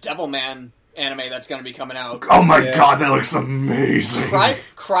excited for the Devilman anime that's going to be coming out? Oh my god, that looks amazing.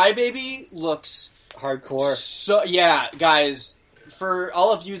 Crybaby looks hardcore. So yeah, guys. For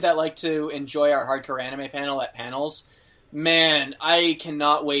all of you that like to enjoy our hardcore anime panel at panels, man, I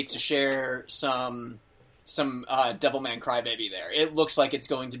cannot wait to share some Devilman Crybaby there. It looks like it's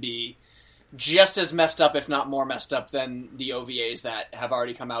going to be just as messed up, if not more messed up, than the OVAs that have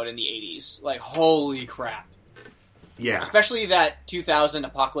already come out in the 80s. Like, holy crap. Yeah. Especially that 2000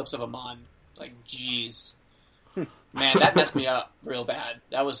 Apocalypse of Amon. Like, jeez. Man, that messed me up real bad.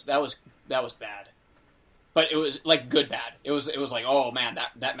 That was bad. But it was, like, good bad. It was like, oh, man,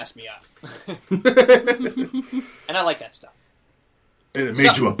 that messed me up. And I like that stuff. And it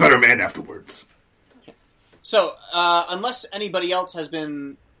made you a better man afterwards. So, unless anybody else has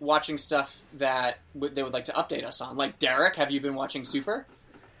been watching stuff that they would like to update us on, like Derek, have you been watching Super?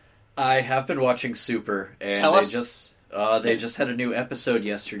 I have been watching Super, and Tell us. They just had a new episode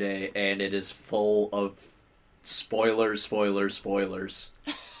yesterday, and it is full of spoilers.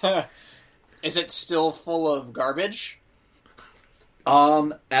 Is it still full of garbage?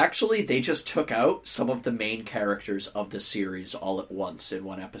 Actually, they just took out some of the main characters of the series all at once in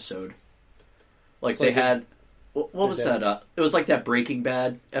one episode. Like, they had... What was that? It was like that Breaking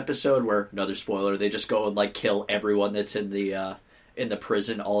Bad episode where, another spoiler, they just go and, like, kill everyone that's in the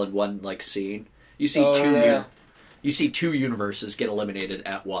prison all in one, like, scene. You see you see two universes get eliminated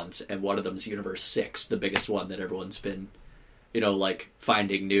at once, and one of them's Universe 6, the biggest one that everyone's been... like,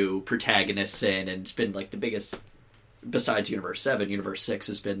 finding new protagonists in, and it's been, like, the biggest, besides Universe 7, Universe 6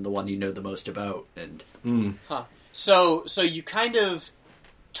 has been the one you know the most about, and... So you kind of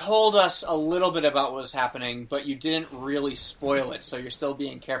told us a little bit about what was happening, but you didn't really spoil it, so you're still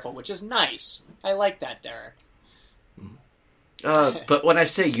being careful, which is nice. I like that, Derek. But when I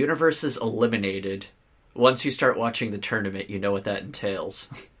say universe is eliminated, once you start watching the tournament, you know what that entails.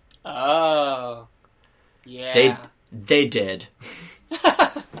 Oh. Yeah. They did.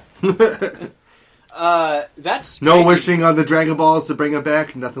 That's no crazy. wishing on the Dragon Balls to bring it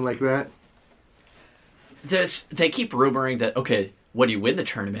back? Nothing like that? They keep rumoring that, okay, when you win the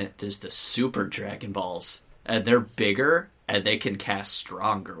tournament, there's the Super Dragon Balls. And they're bigger, and they can cast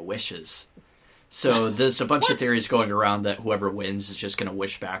stronger wishes. So there's a bunch of theories going around that whoever wins is just going to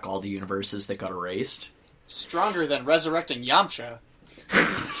wish back all the universes that got erased. Stronger than resurrecting Yamcha.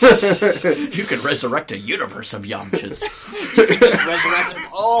 You could resurrect a universe of Yamchas. You could just resurrect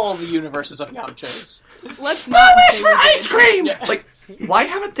all the universes of Yamchas. Let's not wish for ice cream! Like, why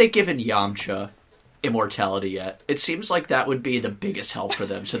haven't they given Yamcha immortality yet? It seems like that would be the biggest help for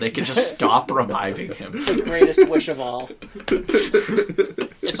them, so they can just stop reviving him. The greatest wish of all.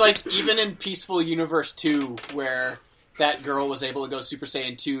 It's like, even in Peaceful Universe 2, where that girl was able to go Super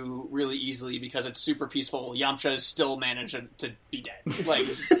Saiyan 2 really easily because it's super peaceful, Yamcha is still managed to be dead. Like,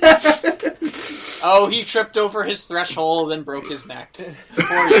 oh, he tripped over his threshold and broke his neck. Poor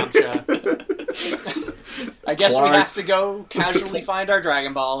Yamcha. I guess we have to go casually find our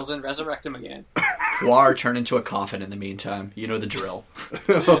Dragon Balls and resurrect him again. Puar, turn into a coffin in the meantime. You know the drill.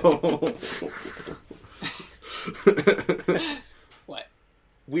 What?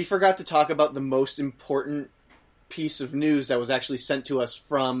 We forgot to talk about the most important piece of news that was actually sent to us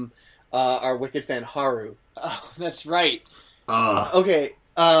from our Wicked fan Haru. Oh, that's right. Okay,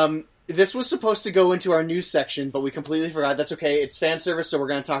 this was supposed to go into our news section, but we completely forgot. That's okay. It's fan service, so we're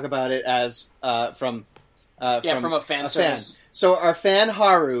going to talk about it as from a fan service. So our fan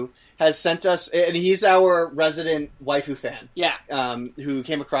Haru has sent us, and he's our resident waifu fan. Yeah. Who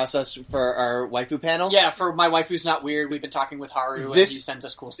came across us for our waifu panel. Yeah, for My Waifu's Not Weird, we've been talking with Haru, and he sends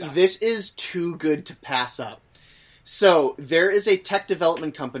us cool stuff. This is too good to pass up. So, there is a tech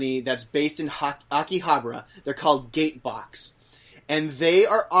development company that's based in Akihabara. They're called Gatebox. And they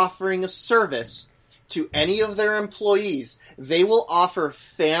are offering a service to any of their employees. They will offer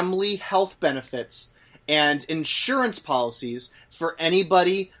family health benefits and insurance policies for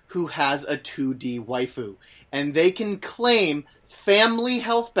anybody who has a 2D waifu. And they can claim family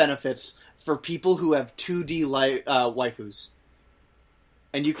health benefits for people who have 2D waifus.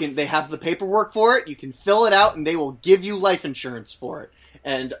 And they have the paperwork for it, you can fill it out, and they will give you life insurance for it.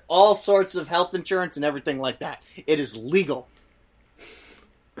 And all sorts of health insurance and everything like that. It is legal.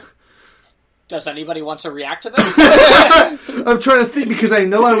 Does anybody want to react to this? I'm trying to think, because I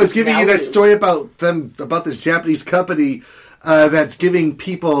know I was giving you that story about this Japanese company that's giving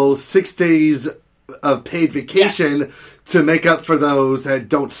people 6 days of paid vacation to make up for those that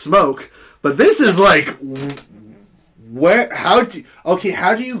don't smoke. But this is like... How do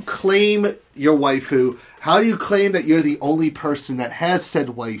you claim your waifu? How do you claim that you're the only person that has said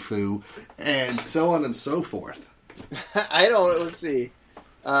waifu? And so on and so forth. Let's see.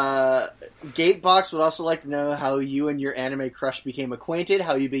 Gatebox would also like to know how you and your anime crush became acquainted,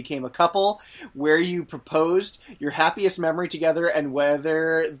 how you became a couple, where you proposed, your happiest memory together, and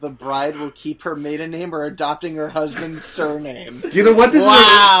whether the bride will keep her maiden name or adopting her husband's surname. You know what?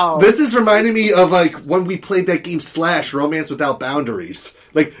 This is reminding me of like when we played that game Slash, Romance Without Boundaries.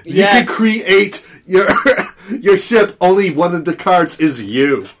 Like, you can create your ship, only one of the cards is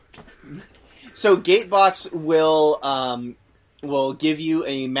you. So Gatebox will give you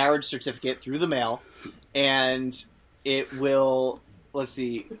a marriage certificate through the mail, and it will, let's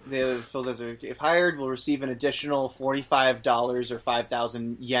see, if hired, will receive an additional $45 or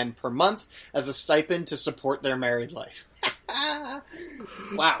 5,000 yen per month as a stipend to support their married life.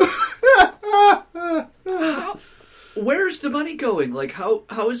 Wow. Where's the money going? Like,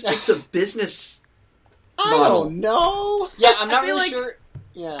 how is this a business model? I don't know. Yeah, I'm not really sure.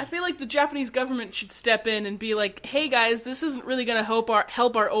 Yeah. I feel like the Japanese government should step in and be like, "Hey guys, this isn't really going to help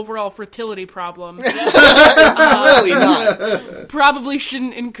our overall fertility problem. Really not. Probably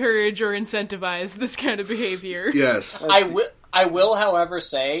shouldn't encourage or incentivize this kind of behavior." Yes, I will, however,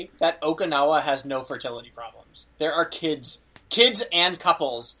 say that Okinawa has no fertility problems. There are kids and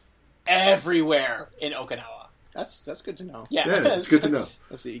couples everywhere in Okinawa. That's good to know. Yeah, it's good to know.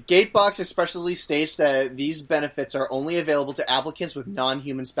 Let's see. Gatebox especially states that these benefits are only available to applicants with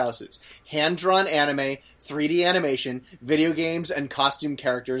non-human spouses. Hand-drawn anime, 3D animation, video games, and costume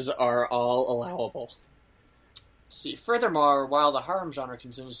characters are all allowable. See, furthermore, while the harem genre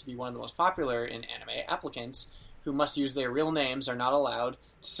continues to be one of the most popular in anime applicants, who must use their real names are not allowed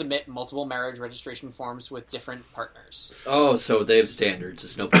to submit multiple marriage registration forms with different partners. Oh, so they have standards.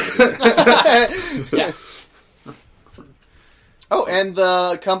 It's no problem. Yeah. Oh, and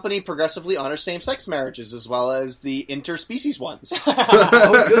the company progressively honors same-sex marriages as well as the interspecies ones.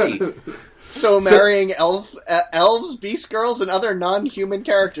 Oh, goody. So marrying elves, beast girls, and other non-human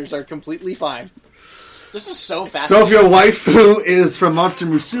characters are completely fine. This is so fascinating. So if your waifu is from Monster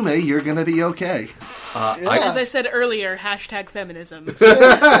Musume, you're gonna be okay. As I said earlier, #feminism.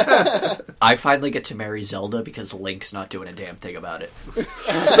 I finally get to marry Zelda because Link's not doing a damn thing about it.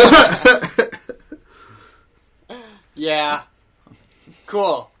 Yeah.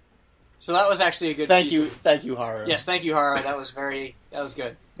 Cool. So that was actually a good Thank you, Haru. Yes, thank you, Haru. That was good. That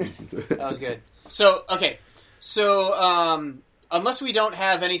was good. So, okay. So, unless we don't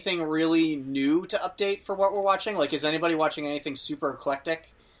have anything really new to update for what we're watching, like, is anybody watching anything super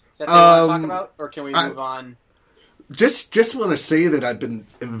eclectic that they want to talk about? Or can we move on? Just want to say that I've been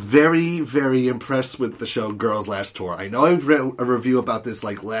very, very impressed with the show Girls Last Tour. I know I've read a review about this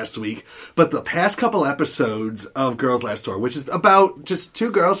like last week, but the past couple episodes of Girls Last Tour, which is about just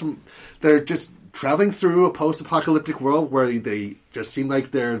two girls that are just traveling through a post-apocalyptic world where they just seem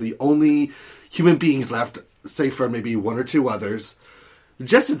like they're the only human beings left, save for maybe one or two others.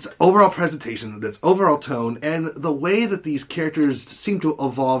 Just its overall presentation, its overall tone, and the way that these characters seem to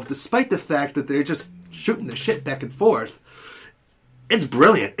evolve despite the fact that they're just shooting the shit back and forth. It's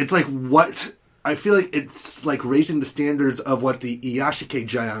brilliant. It's like what... I feel like it's like raising the standards of what the Iyashikei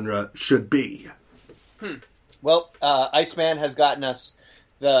genre should be. Well, Iceman has gotten us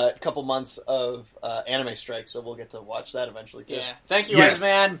the couple months of anime strike, so we'll get to watch that eventually, too. Yeah. Thank you, Yes.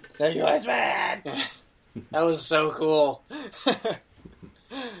 Iceman. Thank you, Iceman! That was so cool.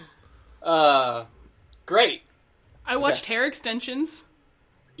 Great. I watched hair extensions.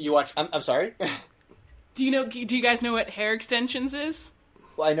 You watch... I'm sorry? Do you guys know what hair extensions is?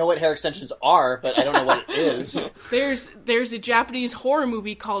 Well, I know what hair extensions are, but I don't know what it is. There's a Japanese horror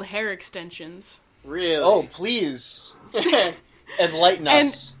movie called Hair Extensions. Really? Oh, please. Enlighten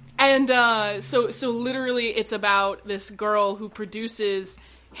us. And so literally it's about this girl who produces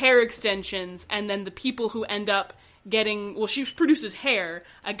hair extensions, and then the people who end up getting... Well, she produces hair.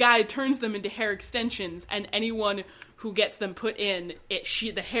 A guy turns them into hair extensions, and anyone who gets them put in,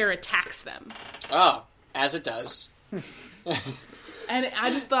 the hair attacks them. Oh, as it does. And I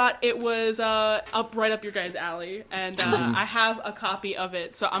just thought it was right up your guys' alley, and I have a copy of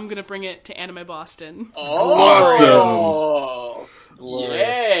it, so I'm gonna bring it to Anime Boston. Oh, awesome!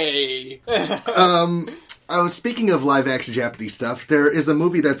 Yay! Speaking of live-action Japanese stuff, there is a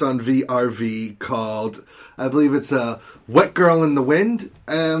movie that's on VRV called, I believe it's Wet Girl in the Wind.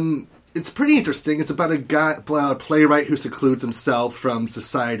 It's pretty interesting. It's about a playwright who secludes himself from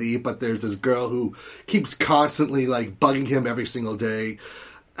society, but there's this girl who keeps constantly like bugging him every single day.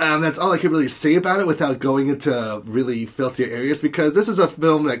 That's all I could really say about it without going into really filthy areas, because this is a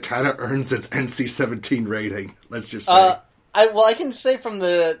film that kind of earns its NC-17 rating. Let's just say. I can say from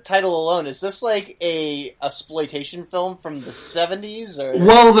the title alone, is this like a exploitation film from the 70s? Or?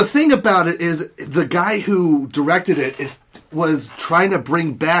 Well, the thing about it is the guy who directed it was trying to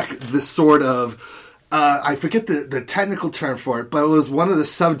bring back this sort of, I forget the technical term for it, but it was one of the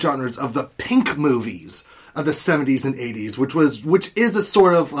subgenres of the pink movies of the 70s and 80s, which is a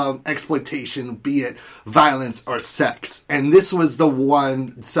sort of exploitation, be it violence or sex. And this was the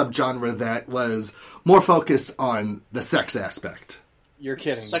one subgenre that was more focused on the sex aspect. You're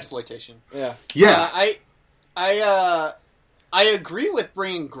kidding. Sexploitation. Yeah. Yeah. I agree with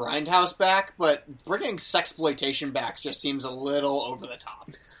bringing Grindhouse back, but bringing Sexploitation back just seems a little over the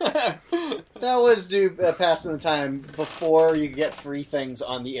top. That was passing the time before you could get free things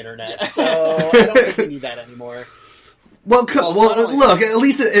on the internet, so I don't think we need that anymore. Well, look, at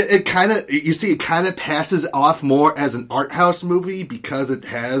least it kind of, you see, it kind of passes off more as an art house movie because it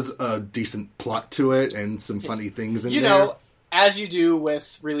has a decent plot to it and some funny things in there. You know, as you do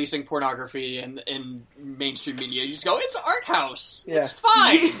with releasing pornography in mainstream media, you just go, it's art house. Yeah. It's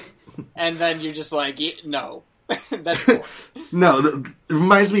fine. And then you're just like, no. That's cool. No, it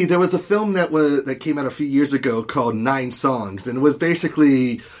reminds me, there was a film that came out a few years ago called 9 Songs, and it was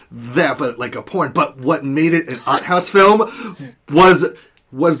basically that, but like a porn. But what made it an art house film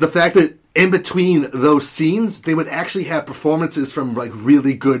was the fact that in between those scenes, they would actually have performances from like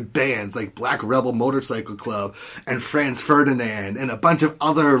really good bands, like Black Rebel Motorcycle Club and Franz Ferdinand, and a bunch of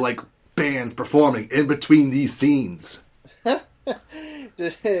other like bands performing in between these scenes.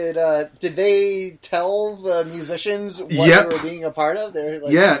 Did they tell the musicians what Yep. they were being a part of? They're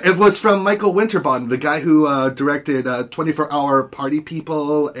like, Yeah, it was from Michael Winterbottom, the guy who directed 24-Hour Party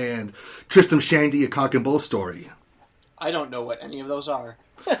People and Tristram Shandy, A Cock and Bull Story. I don't know what any of those are.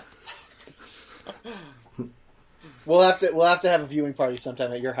 We'll have to have a viewing party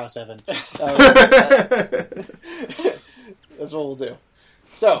sometime at your house, Evan. That's what we'll do.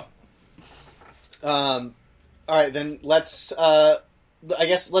 So, all right, then let's. I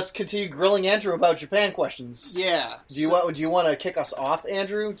guess let's continue grilling Andrew about Japan questions. Yeah. Do you want to kick us off,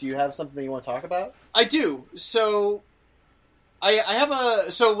 Andrew? Do you have something that you want to talk about? I do. So, I have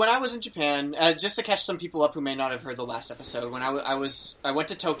a. So when I was in Japan, just to catch some people up who may not have heard the last episode, when I went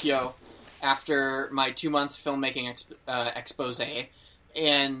to Tokyo after my 2-month filmmaking expose,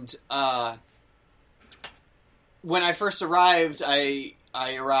 and when I first arrived, I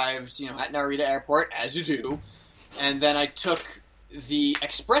arrived, at Narita Airport, as you do, and then I took the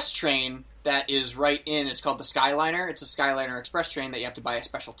express train that is right in. It's called the Skyliner. It's a Skyliner express train that you have to buy a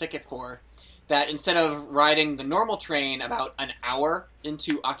special ticket for. That instead of riding the normal train about an hour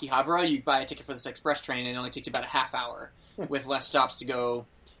into Akihabara, you buy a ticket for this express train, and it only takes you about a half hour, with less stops to go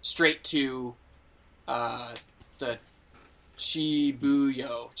straight to the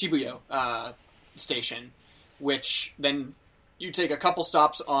Chibuyo station, which then you take a couple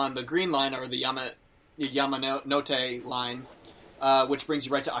stops on the Green Line or the Yamanote line, which brings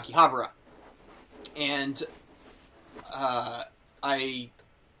you right to Akihabara. And I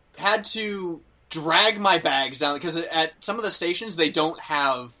had to drag my bags down, because at some of the stations they don't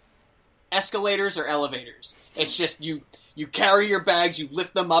have escalators or elevators. It's just you carry your bags, you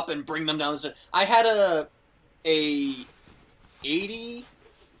lift them up and bring them down the stairs. I had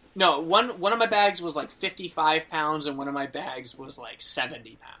one of my bags was like 55 pounds, and one of my bags was like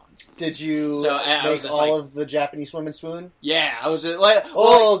 70 pounds. Did you make all of the Japanese women swoon? Yeah, I was just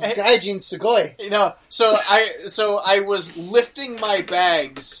gaijin sugoi. So I was lifting my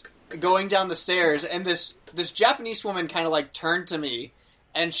bags going down the stairs, and this Japanese woman kind of like turned to me,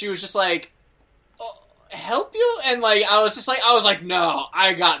 and she was just like, help you? And I was like, no,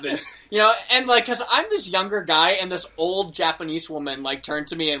 I got this, and because I'm this younger guy, and this old Japanese woman turned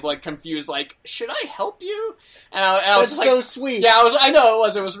to me and confused, should I help you? And I was That's so sweet. Yeah, I know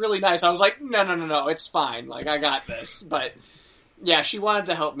it was really nice. I was like, no, it's fine, I got this. But yeah, she wanted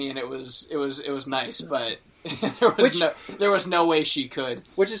to help me, and it was nice, but there was no way she could.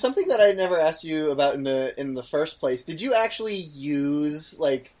 Which is something that I never asked you about in the first place. Did you actually use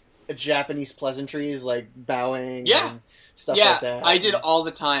Japanese pleasantries, like bowing and stuff like that? I did all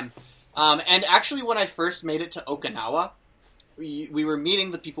the time. And actually, when I first made it to Okinawa, we were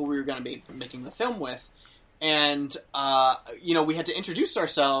meeting the people we were going to be making the film with, and we had to introduce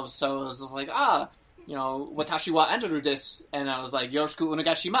ourselves. So I was just like, watashi wa Andrew desu, and I was like, yoroshiku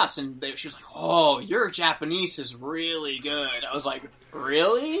onegaishimasu, and she was like, oh, your Japanese is really good. I was like,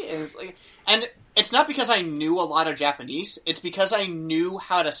 really? And it's not because I knew a lot of Japanese, it's because I knew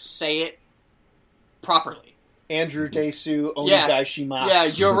how to say it properly. Andrew desu onigaishimasu. Yeah,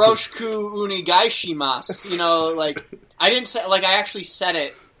 yoroshiku onigaishimasu. I didn't say, I actually said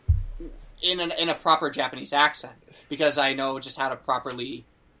it in a proper Japanese accent, because I know just how to properly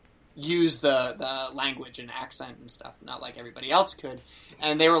use the language and accent and stuff, not like everybody else could.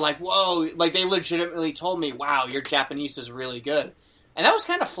 And they were like, whoa, they legitimately told me, wow, your Japanese is really good. And that was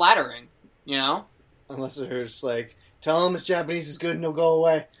kind of flattering, Unless they're just tell him his Japanese is good and he'll go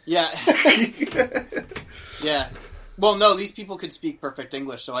away. Yeah. Yeah. Well, no, these people could speak perfect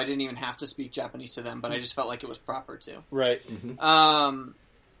English, so I didn't even have to speak Japanese to them, but I just felt like it was proper to. Right. Mm-hmm.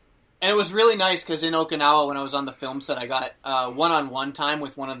 And it was really nice, because in Okinawa, when I was on the film set, I got one-on-one time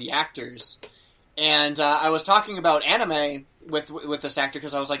with one of the actors. And I was talking about anime with this actor,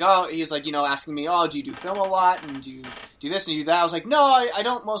 because I was like, he was asking me, do you do film a lot, and do you do this and do that? I was like, no, I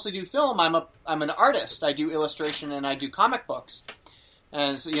don't mostly do film. I'm an artist. I do illustration and I do comic books.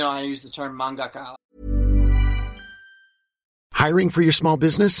 And so, I use the term mangaka. Hiring for your small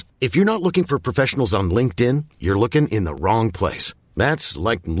business? If you're not looking for professionals on LinkedIn, you're looking in the wrong place. That's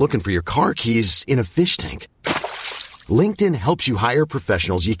like looking for your car keys in a fish tank. LinkedIn helps you hire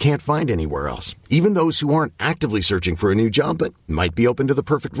professionals you can't find anywhere else, even those who aren't actively searching for a new job but might be open to the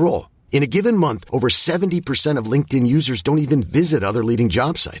perfect role. In a given month, over 70% of LinkedIn users don't even visit other leading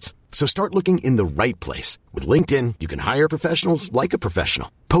job sites. So start looking in the right place. With LinkedIn, you can hire professionals like a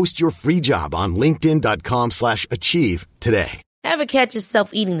professional. Post your free job on linkedin.com/achieve today. Ever catch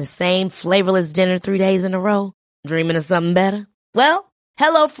yourself eating the same flavorless dinner 3 days in a row? Dreaming of something better? Well,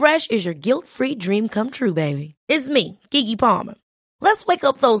 HelloFresh is your guilt-free dream come true, baby. It's me, Keke Palmer. Let's wake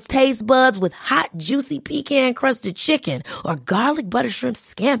up those taste buds with hot, juicy pecan-crusted chicken or garlic butter shrimp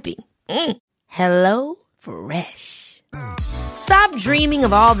scampi. Hello Fresh. Stop dreaming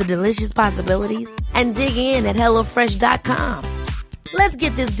of all the delicious possibilities and dig in at HelloFresh.com. Let's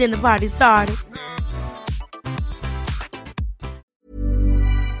get this dinner party started.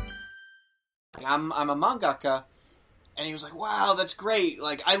 I'm a mangaka, and he was like, wow, that's great.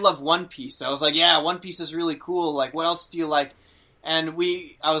 Like, I love One Piece. I was like, yeah, One Piece is really cool. Like, what else do you like? And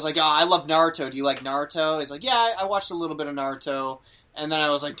I was like, oh, I love Naruto. Do you like Naruto? He's like, yeah, I watched a little bit of Naruto. And then I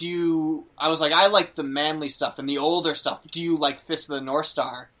was like, I like the manly stuff and the older stuff. Do you like Fist of the North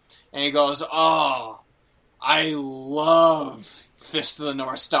Star? And he goes, oh, I love Fist of the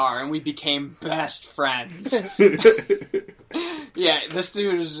North Star. And we became best friends. Yeah, this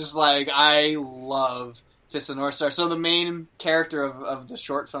dude is just like, I love Fist of the North Star. So the main character of the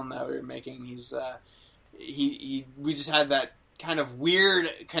short film that we were making, we just had that kind of weird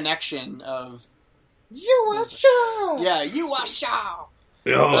connection of you are Shao. Yeah, you are Shao.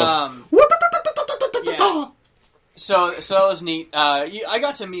 Yeah. Yeah. So that was neat. I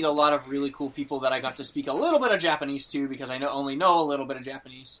got to meet a lot of really cool people that I got to speak a little bit of Japanese to because I only know a little bit of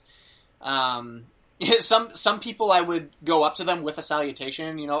Japanese. Some people I would go up to them with a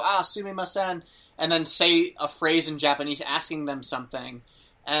salutation, sumimasen, and then say a phrase in Japanese asking them something,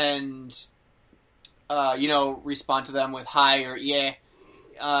 and respond to them with hi or ie.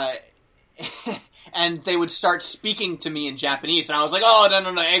 And they would start speaking to me in Japanese, and I was like, oh, no,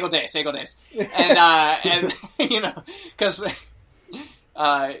 eigo desu. And because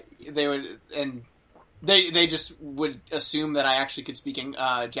they would, and they just would assume that I actually could speak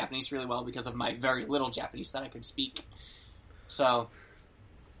Japanese really well because of my very little Japanese that I could speak. So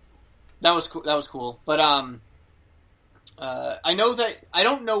that was cool. But I know that I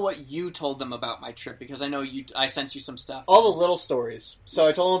don't know what you told them about my trip because I know I sent you some stuff. All the little stories. So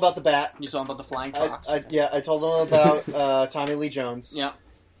I told them about the bat. You told them about the flying fox. I told them about Tommy Lee Jones. Yeah.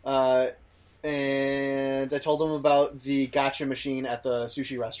 And I told them about the gacha machine at the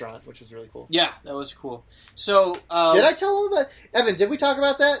sushi restaurant, which was really cool. Yeah, that was cool. So did I tell them about Evan? Did we talk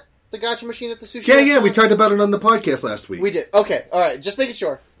about that? The gacha machine at the sushi restaurant? Yeah, we talked about it on the podcast last week. We did. Okay, all right, just making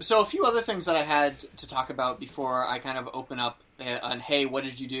sure. So a few other things that I had to talk about before I kind of open up on, hey, what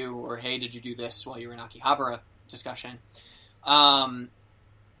did you do? Or, hey, did you do this while you were in Akihabara discussion? One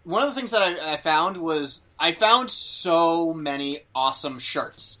of the things that I found was I found so many awesome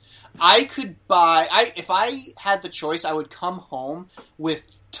shirts. I could buy... if I had the choice, I would come home with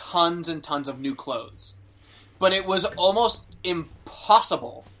tons and tons of new clothes. But it was almost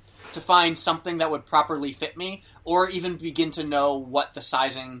impossible to find something that would properly fit me, or even begin to know what the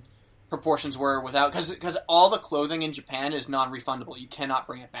sizing proportions were without... Because all the clothing in Japan is non-refundable. You cannot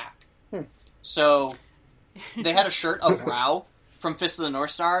bring it back. So, they had a shirt of Rao from Fist of the North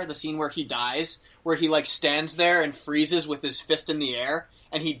Star, the scene where he dies, where he, stands there and freezes with his fist in the air,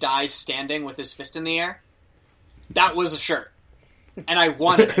 and he dies standing with his fist in the air. That was a shirt. And I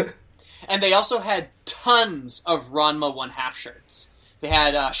wanted it. And they also had tons of Ranma 1/2 shirts. They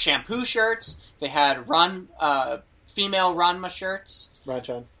had shampoo shirts. They had female Ranma shirts.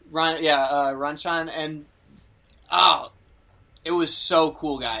 Ranchan. Ranchan. And, it was so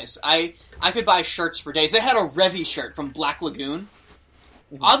cool, guys. I could buy shirts for days. They had a Revy shirt from Black Lagoon.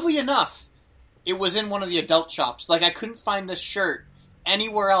 Mm-hmm. Oddly enough, it was in one of the adult shops. I couldn't find this shirt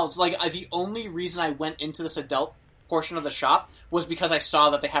anywhere else. The only reason I went into this adult portion of the shop was because I saw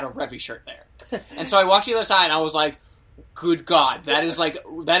that they had a Revy shirt there. And so I walked to the other side and I was like, good God, that is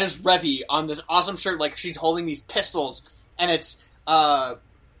Revy on this awesome shirt. She's holding these pistols and it's Hirano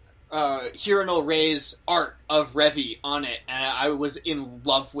Rei's art of Revy on it. And I was in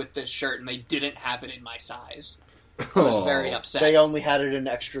love with this shirt and they didn't have it in my size. I was very upset. They only had it in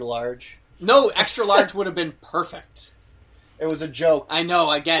extra large. No, extra large would have been perfect. It was a joke. I know,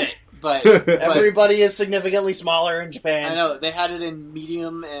 I get it. But everybody is significantly smaller in Japan. I know, they had it in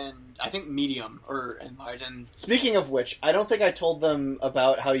medium and I think medium in large. And speaking of which, I don't think I told them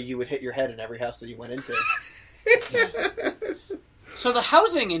about how you would hit your head in every house that you went into. So the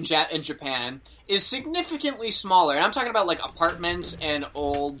housing in Japan is significantly smaller. And I'm talking about apartments and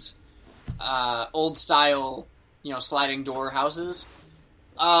old style, sliding door houses.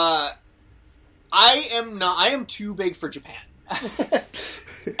 I am too big for Japan.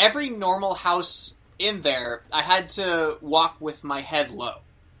 Every normal house in there, I had to walk with my head low.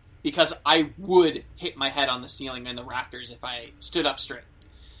 Because I would hit my head on the ceiling and the rafters if I stood up straight.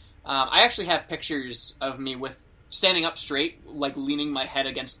 I actually have pictures of me standing up straight, leaning my head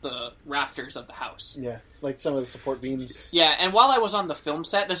against the rafters of the house. Yeah, some of the support beams. Yeah, and while I was on the film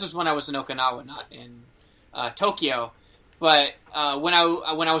set, this is when I was in Okinawa, not in Tokyo, But when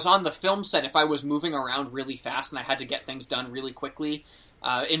I was on the film set, if I was moving around really fast and I had to get things done really quickly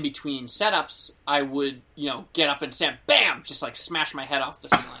in between setups, I would get up and stand, bam, just like smash my head off the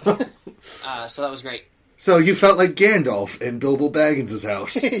ceiling. So that was great. So you felt like Gandalf in Bilbo Baggins'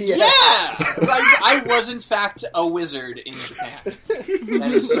 house. Yeah! I was, in fact, a wizard in Japan.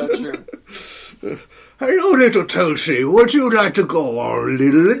 That is so true. Hello, little Toshi. Would you like to go on a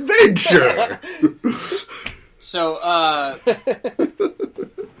little adventure? So that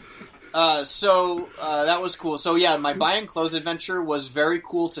was cool. So, yeah, my buy and close adventure was very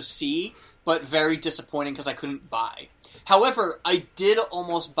cool to see, but very disappointing because I couldn't buy. However, I did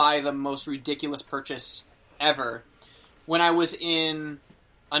almost buy the most ridiculous purchase ever. When I was in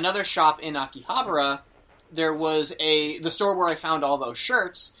another shop in Akihabara, there was the store where I found all those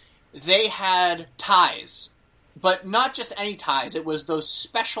shirts. They had ties, but not just any ties. It was those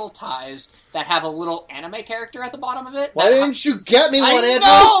special ties that have a little anime character at the bottom of it. Why didn't you get me one, Andrew?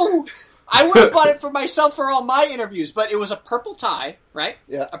 No! I would have bought it for myself for all my interviews, but it was a purple tie, right?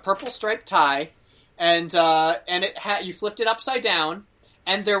 Yeah. A purple striped tie, and it had, you flipped it upside down,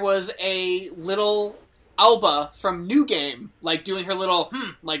 and there was a little Alba from New Game, like doing her little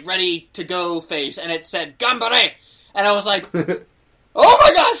like ready to go face, and it said Gambare, and I was like, oh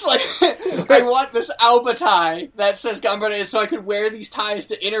my gosh, like I want this Alba tie that says Gambare, so I could wear these ties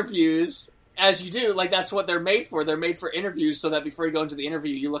to interviews. As you do, like that's what they're made for. They're made for interviews, so that before you go into the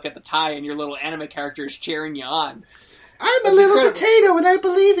interview, you look at the tie and your little anime character is cheering you on. I'm a little potato and I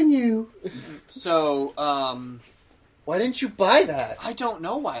believe in you. So, why didn't you buy that? I don't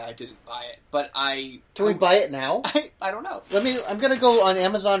know why I didn't buy it, but Can we buy it now? I don't know. I'm gonna go on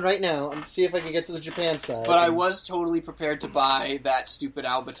Amazon right now and see if I can get to the Japan side. But I was totally prepared to buy that stupid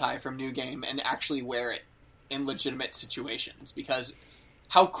Alba tie from New Game and actually wear it in legitimate situations, because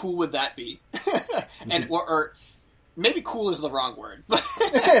how cool would that be? And or maybe cool is the wrong word, but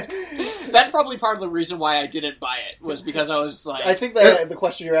that's probably part of the reason why I didn't buy it, was because I was like... I think that the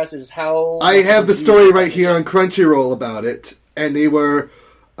question you're asking is how... I have the story right here on Crunchyroll about it, and they were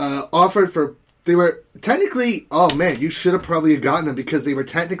offered for... They were technically... Oh man, you should have probably gotten them, because they were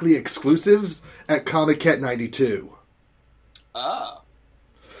technically exclusives at Comic-Cat 92. Oh.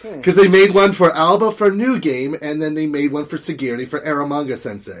 Because they made one for Alba for New Game, and then they made one for Sagiri for Aramanga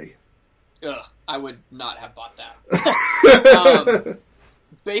Sensei. Ugh, I would not have bought that.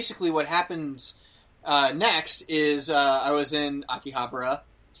 Basically, what happens next is I was in Akihabara,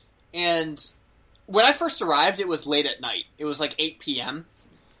 and when I first arrived, it was late at night. It was like 8 p.m.,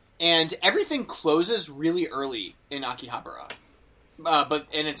 and everything closes really early in Akihabara.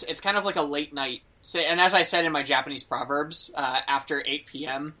 And it's kind of like a late night. And as I said in my Japanese proverbs, after 8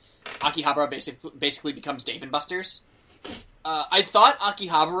 p.m., Akihabara basically becomes Dave & Buster's. I thought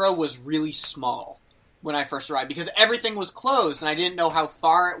Akihabara was really small when I first arrived, because everything was closed, and I didn't know how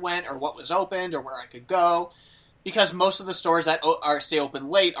far it went, or what was opened, or where I could go, because most of the stores that stay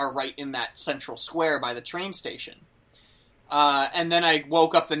open late are right in that central square by the train station. And then I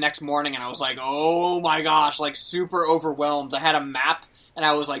woke up the next morning, and I was like, oh my gosh, like super overwhelmed. I had a map, and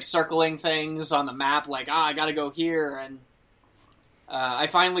I was like circling things on the map, like, I gotta go here, and I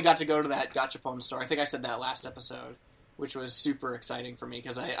finally got to go to that Gachapon store. I think I said that last episode, which was super exciting for me,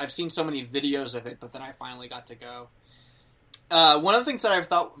 because I've seen so many videos of it, but then I finally got to go. One of the things that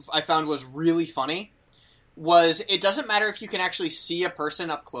I found was really funny was it doesn't matter if you can actually see a person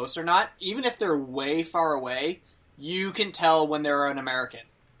up close or not. Even if they're way far away, you can tell when they're an American.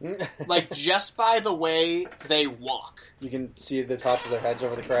 Like, just by the way they walk. You can see the tops of their heads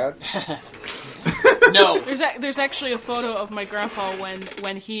over the crowd? No. There's actually a photo of my grandpa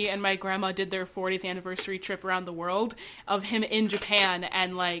when he and my grandma did their 40th anniversary trip around the world, of him in Japan,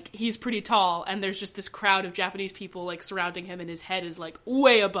 and like he's pretty tall, and there's just this crowd of Japanese people like surrounding him, and his head is like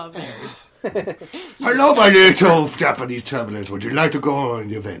way above theirs. Hello, my little Japanese travelers. Would you like to go on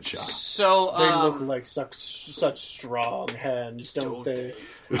the adventure? So they look like such strong hands, don't they?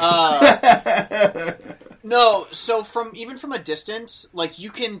 No, so even from a distance, like,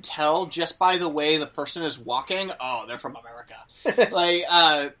 you can tell just by the way the person is walking, oh, they're from America. Like,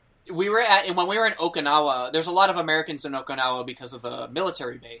 when we were in Okinawa, there's a lot of Americans in Okinawa because of the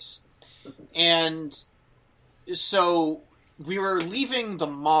military base. And so we were leaving the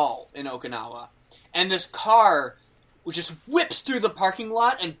mall in Okinawa, and this car just whips through the parking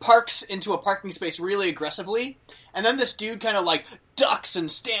lot and parks into a parking space really aggressively. And then this dude kind of like ducks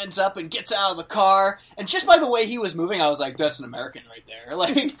and stands up and gets out of the car. And just by the way he was moving, I was like, that's an American right there.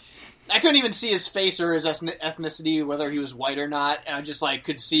 Like, I couldn't even see his face or his ethnicity, whether he was white or not. And I just like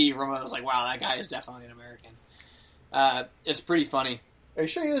could see from I was like, wow, that guy is definitely an American. It's pretty funny. Are you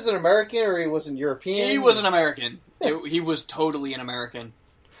sure he was an American or he wasn't European? He was an American. He was totally an American.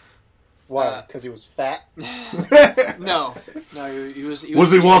 Why? Because he was fat? No, he was.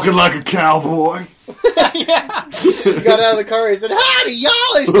 Was he walking like a cowboy? Yeah. He got out of the car. He said, "Howdy,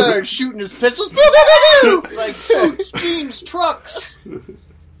 y'all!" He started shooting his pistols. Pew, pew, pew, pew. It's like boats, jeans, trucks.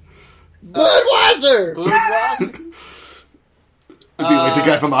 Budweiser. Budweiser. It'd be like the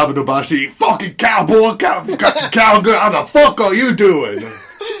guy from Abenobashi. Fucking cowboy, cowgirl. How the fuck are you doing?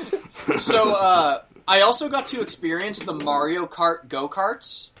 So, I also got to experience the Mario Kart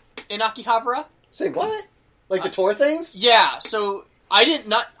go-karts in Akihabara. Say what? Like the tour things? Yeah. So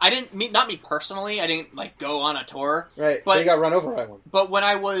not me personally. I didn't like go on a tour. Right. But you got run over by one. But when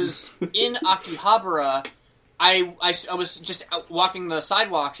I was in Akihabara, I was just out walking the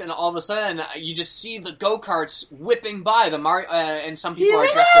sidewalks, and all of a sudden you just see the go-karts whipping by the Mario, and some people are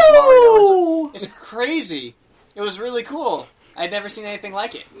dressed as Mario. It's crazy. It was really cool. I'd never seen anything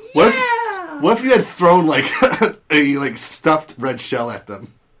like it. What if you had thrown like a stuffed red shell at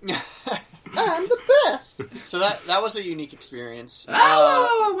them? I'm the best. So that was a unique experience. Wow.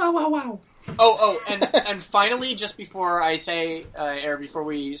 Oh, and finally, just before I say, or before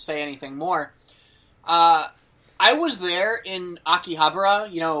we say anything more, I was there in Akihabara,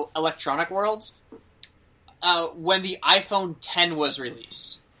 Electronic Worlds, when the iPhone X was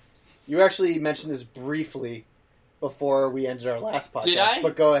released. You actually mentioned this briefly before we ended our last podcast. Did I?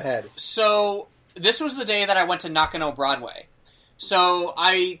 But go ahead. So, this was the day that I went to Nakano Broadway. So,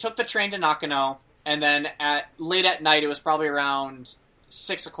 I took the train to Nakano, and then late at night, it was probably around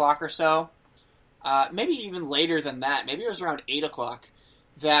 6 o'clock or so, maybe even later than that, maybe it was around 8 o'clock,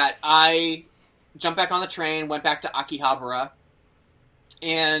 that I jumped back on the train, went back to Akihabara,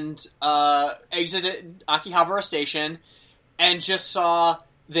 and exited Akihabara Station, and just saw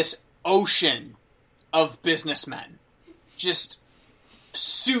this ocean of businessmen. Just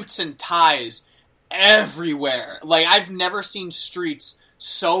suits and ties everywhere. Like, I've never seen streets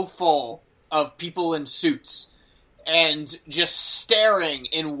so full of people in suits and just staring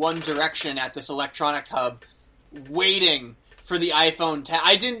in one direction at this electronic hub, waiting for the iPhone X.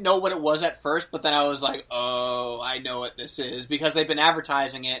 I didn't know what it was at first, but then I was like, oh, I know what this is, because they've been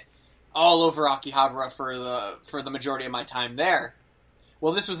advertising it all over Akihabara for the majority of my time there.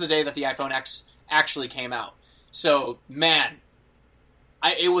 Well, this was the day that the iPhone X actually came out. So, man,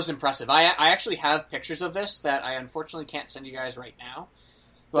 it was impressive. I actually have pictures of this that I unfortunately can't send you guys right now.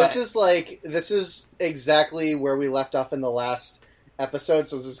 But This is exactly where we left off in the last episode,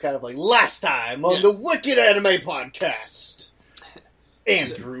 so this is kind of like last time on the Wicked Anime Podcast.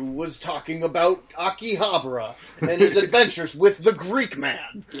 Andrew was talking about Akihabara and his adventures with the Greek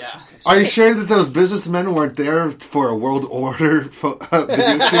man. Yeah. Are you sure that those businessmen weren't there for a World Order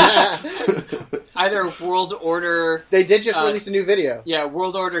video shoot? Either World Order... They did just release a new video. Yeah,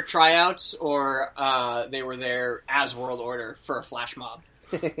 World Order tryouts, or they were there as World Order for a flash mob.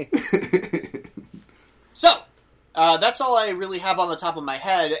 So, that's all I really have on the top of my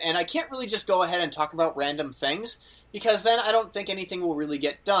head, and I can't really just go ahead and talk about random things, because then I don't think anything will really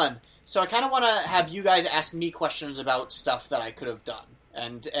get done. So I kind of want to have you guys ask me questions about stuff that I could have done.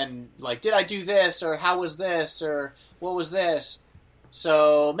 And like, did I do this, or how was this, or what was this?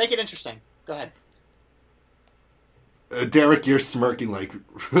 So, make it interesting. Go ahead. Derek, you're smirking like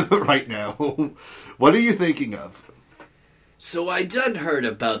right now. What are you thinking of? So I done heard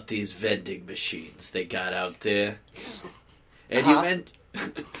about these vending machines they got out there. And you meant...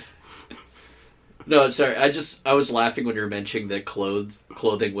 No, sorry, I was laughing when you were mentioning that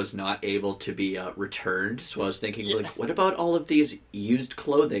clothing was not able to be returned, so I was thinking, like, what about all of these used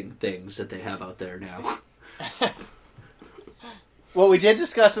clothing things that they have out there now? Well, we did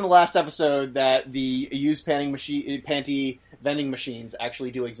discuss in the last episode that the used panty vending machines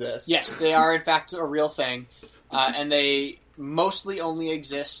actually do exist. Yes, they are in fact a real thing, and they mostly only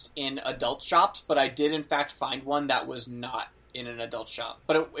exist in adult shops, but I did in fact find one that was not in an adult shop.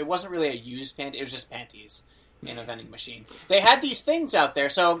 But it wasn't really a used panty, it was just panties in a vending machine. They had these things out there,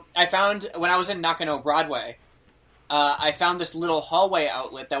 so I found, when I was in Nakano Broadway, I found this little hallway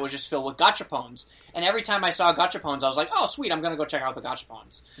outlet that was just filled with gachapones. And every time I saw gachapones, I was like, oh, sweet, I'm going to go check out the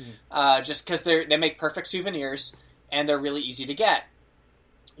gachapones. Just because they make perfect souvenirs, and they're really easy to get.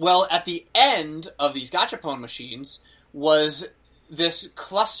 Well, at the end of these gachapon machines was this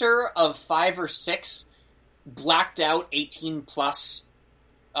cluster of 5 or 6 blacked out 18-plus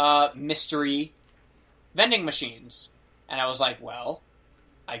mystery vending machines. And I was like, well,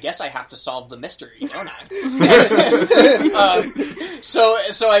 I guess I have to solve the mystery, don't I? So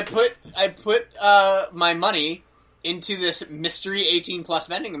I put my money into this mystery 18-plus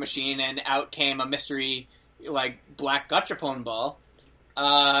vending machine, and out came a mystery, like, black gachapon ball.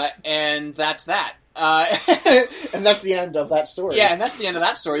 And that's that. And that's the end of that story. Yeah, and that's the end of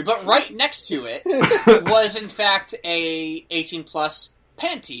that story. But right next to it was, in fact, a 18-plus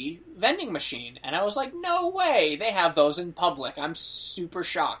panty vending machine. And I was like, no way! They have those in public. I'm super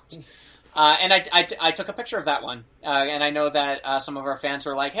shocked. And I took a picture of that one. And I know that some of our fans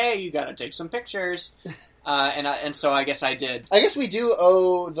were like, hey, you gotta take some pictures. And so I guess I did. I guess we do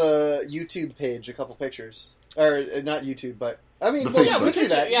owe the YouTube page a couple pictures. Or, not YouTube, but... I mean, well, yeah, we could do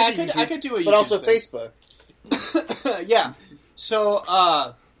that. Yeah, I could do a YouTube but also thing. Facebook. Yeah. So,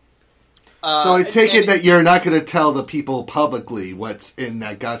 so I take it that you're not going to tell the people publicly what's in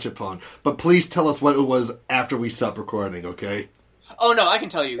that gachapon, but please tell us what it was after we stop recording, okay? Oh no, I can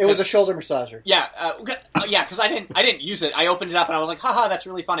tell you. It was a shoulder massager. Yeah, because I didn't use it. I opened it up and I was like, haha, that's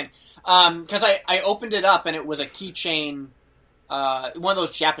really funny. Because I opened it up and it was a keychain, one of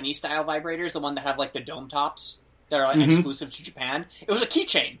those Japanese style vibrators, the one that have like the dome tops that are like exclusive to Japan. It was a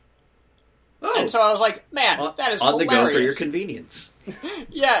keychain. Oh. And so I was like, man, that is on hilarious. the go for your convenience.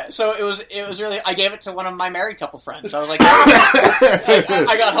 Yeah, so it was really. I gave it to one of my married couple friends. I was like,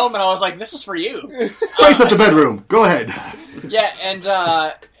 I got home and I was like, this is for you. Spice up the bedroom. Go ahead. Yeah, and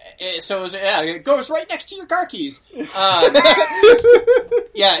it goes right next to your car keys.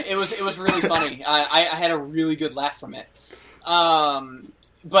 Yeah, it was really funny. I had a really good laugh from it.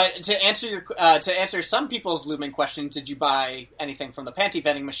 But to answer some people's looming question, did you buy anything from the panty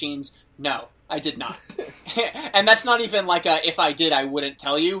vending machines? No, I did not. And that's not even like a, if I did, I wouldn't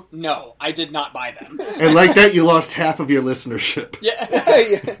tell you. No, I did not buy them. And like that, you lost half of your listenership.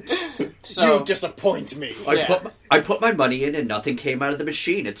 Yeah. So, you disappoint me. I put my money in and nothing came out of the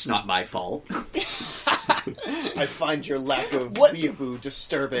machine. It's not my fault. I find your lack of weeaboo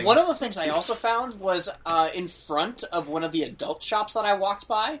disturbing. One of the things I also found was in front of one of the adult shops that I walked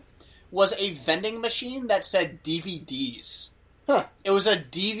by was a vending machine that said DVDs. Huh. It was a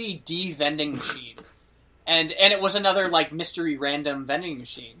DVD vending machine. And it was another like mystery random vending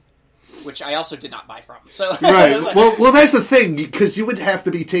machine, which I also did not buy from. So right. Like, well, that's the thing, because you would have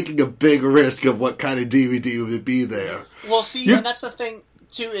to be taking a big risk of what kind of DVD would be there. Well, see, and that's the thing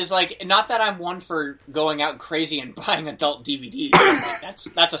too, is like, not that I'm one for going out crazy and buying adult DVDs. Like,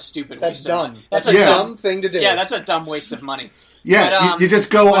 that's a stupid waste of money. That's a dumb thing to do. Yeah, that's a dumb waste of money. Yeah, but, you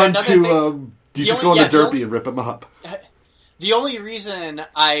just go on to Derpy and rip them up. The only reason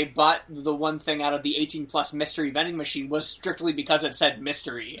I bought the one thing out of the 18-plus mystery vending machine was strictly because it said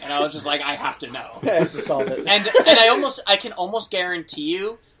mystery, and I was just like, I have to know. I have to solve it. And I can almost guarantee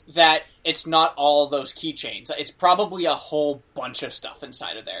you that it's not all those keychains. It's probably a whole bunch of stuff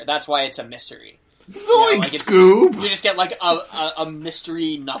inside of there. That's why it's a mystery. Zoink, Scoob! You just get like a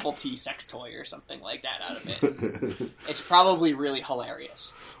mystery novelty sex toy or something like that out of it. It's probably really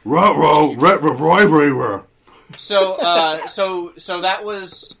hilarious. So that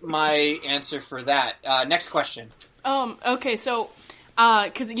was my answer for that. Next question. Okay, so,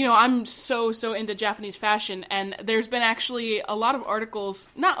 because, I'm so into Japanese fashion, and there's been actually a lot of articles,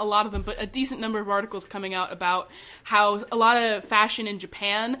 not a lot of them, but a decent number of articles coming out about how a lot of fashion in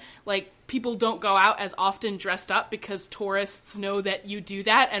Japan, like, people don't go out as often dressed up because tourists know that you do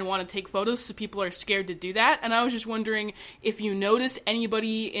that and want to take photos, so people are scared to do that. And I was just wondering if you noticed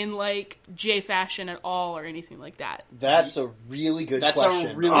anybody in, like, J fashion at all or anything like that. That's a really good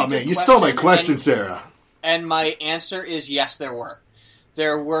question. Oh, man, you stole my question, Sarah. And my answer is yes, there were.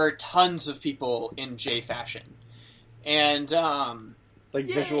 There were tons of people in J fashion. And, like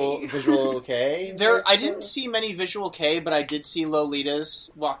visual K? I didn't see many visual K, but I did see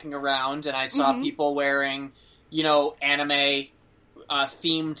Lolitas walking around, and I saw people wearing, anime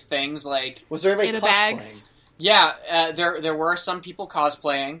themed things like. Was there anybody cosplaying? Bags? Yeah, there were some people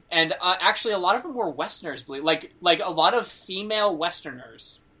cosplaying, and actually a lot of them were Westerners. Like a lot of female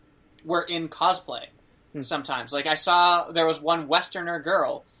Westerners were in cosplay sometimes. Like I saw there was one Westerner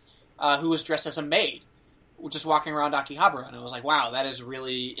girl who was dressed as a maid, just walking around Akihabara, and I was like, wow, that is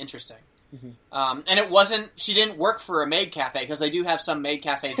really interesting. Mm-hmm. And she didn't work for a maid cafe, because they do have some maid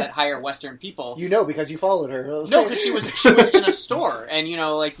cafes that hire Western people. Because you followed her. No, because she was in a store, and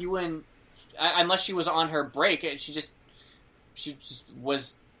like you wouldn't, unless she was on her break, she just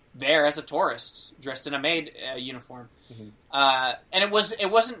was there as a tourist, dressed in a maid uniform. Mm-hmm. And it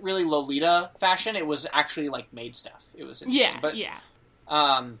wasn't really Lolita fashion, it was actually like maid stuff. It was interesting.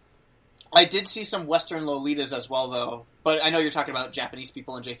 I did see some Western Lolitas as well, though. But I know you're talking about Japanese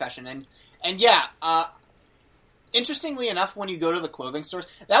people in J fashion, and yeah. Interestingly enough, when you go to the clothing stores,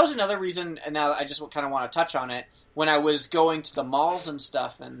 that was another reason. And now I just kind of want to touch on it. When I was going to the malls and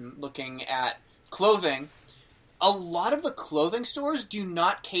stuff and looking at clothing, a lot of the clothing stores do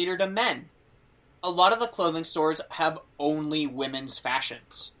not cater to men. a lot of the clothing stores have only women's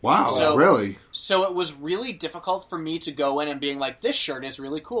fashions. Wow, really? So it was really difficult for me to go in and being like, this shirt is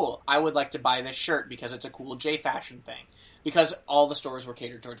really cool. I would like to buy this shirt because it's a cool J fashion thing. Because all the stores were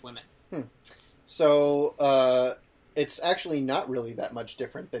catered towards women. So, it's actually not really that much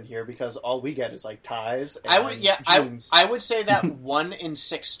different than here because all we get is like ties and jeans. I would say that 1 in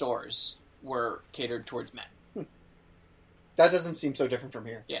 6 stores were catered towards men. That doesn't seem so different from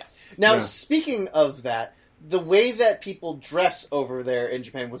here. Yeah. Now, speaking of that, the way that people dress over there in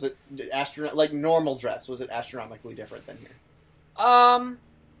Japan, was it like normal dress? Was it astronomically different than here?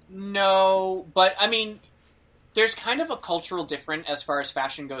 No, but I mean, there's kind of a cultural difference as far as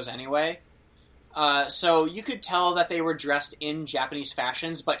fashion goes anyway. So you could tell that they were dressed in Japanese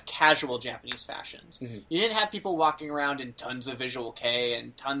fashions, but casual Japanese fashions. Mm-hmm. You didn't have people walking around in tons of Visual Kei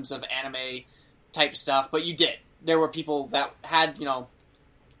and tons of anime type stuff, but you did. There were people that had, you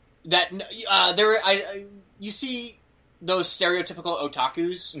see those stereotypical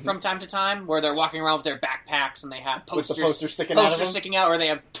otakus from time to time, where they're walking around with their backpacks and they have posters, with the posters sticking out, or they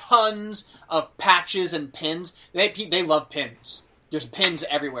have tons of patches and pins. They love pins. There's pins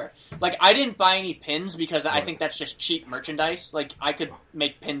everywhere. Like, I didn't buy any pins because I think that's just cheap merchandise. Like, I could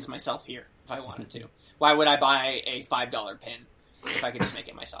make pins myself here if I wanted to. Why would I buy a $5 pin if I could just make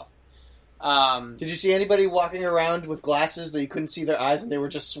it myself? Did you see anybody walking around with glasses that you couldn't see their eyes and they were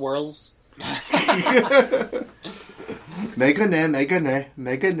just swirls? Megane.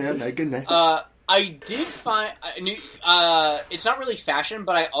 I did find... it's not really fashion,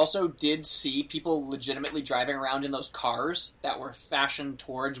 but I also did see people legitimately driving around in those cars that were fashioned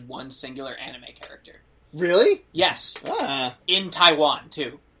towards one singular anime character. Really? Yes. In Taiwan,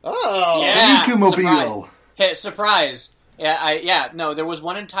 too. Oh! Yeah! Nikumobile. Surprise! No, there was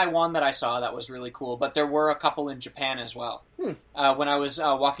one in Taiwan that I saw that was really cool, but there were a couple in Japan as well. When I was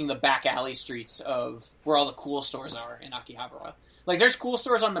walking the back alley streets of where all the cool stores are in Akihabara. Like, there's cool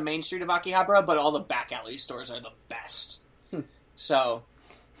stores on the main street of Akihabara, but all the back alley stores are the best. So,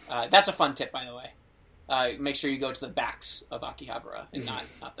 that's a fun tip, by the way. Make sure you go to the backs of Akihabara and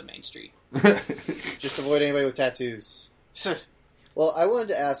not the main street. Just avoid anybody with tattoos. Well, I wanted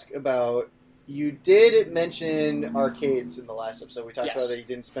to ask about... You did mention arcades in the last episode. We talked about that you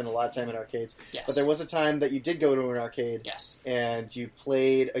didn't spend a lot of time in arcades. Yes. But there was a time that you did go to an arcade. Yes. And you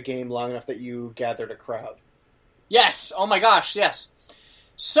played a game long enough that you gathered a crowd. Yes! Oh my gosh, yes.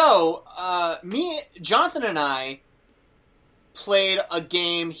 So, Jonathan and I played a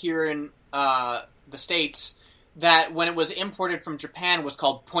game here in the States that, when it was imported from Japan, was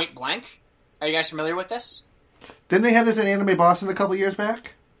called Point Blank. Are you guys familiar with this? Didn't they have this in Anime Boston a couple years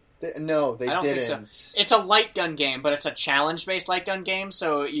back? No, they didn't. Think so. It's a light gun game, but it's a challenge-based light gun game,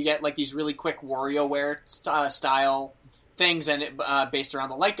 so you get like these really quick WarioWare style things, and based around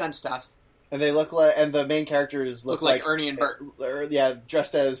the light gun stuff. And they look like, and the main characters look like Ernie and Bert. Yeah,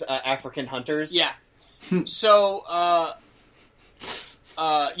 dressed as African hunters. Yeah. So,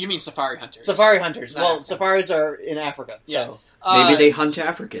 you mean safari hunters? Safari hunters. Well, safaris are in Africa. So. Yeah. Maybe they hunt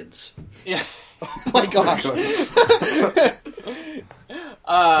Africans. Yeah. Oh my gosh. Welcome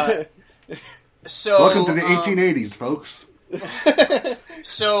to the 1880s, folks.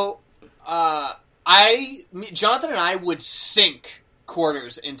 So, Jonathan and I would sink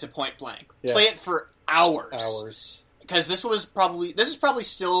quarters into Point Blank. Yeah. Play it for hours. Because this is probably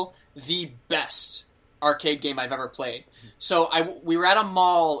still the best arcade game I've ever played. So we were at a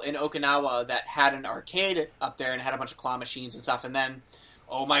mall in Okinawa that had an arcade up there and had a bunch of claw machines and stuff, and then,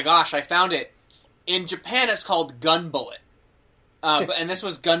 oh my gosh, I found it. In Japan, it's called Gun Bullet. And this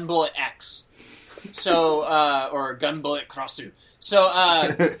was Gun Bullet X. So, or Gun Bullet Crossu. So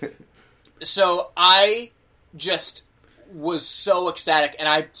I just was so ecstatic, and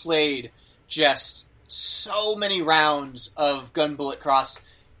I played just so many rounds of Gun Bullet Cross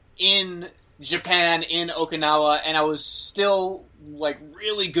in Japan, in Okinawa, and I was still, like,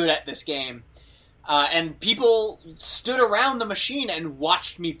 really good at this game. And people stood around the machine and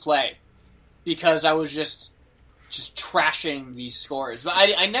watched me play, because I was just trashing these scores. But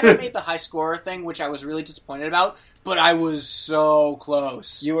I never made the high scorer thing, which I was really disappointed about, but I was so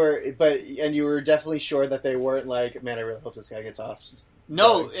close. You were definitely sure that they weren't like, man, I really hope this guy gets off.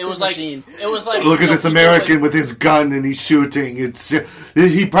 No, it was like look at this American with his gun and he's shooting.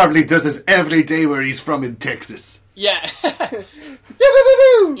 He probably does this every day where he's from in Texas. Yeah.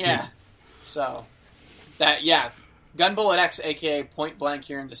 Yeah. So Gun Bullet X, aka Point Blank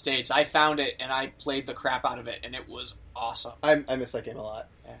here in the States. I found it and I played the crap out of it, and it was awesome. I miss that game a lot.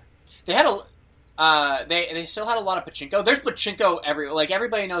 Yeah. They had they still had a lot of pachinko. There's pachinko everywhere. Like,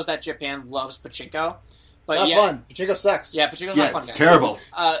 everybody knows that Japan loves pachinko. But not fun. Pachinko sucks. Yeah, Pachinko's not fun, it's guys. terrible.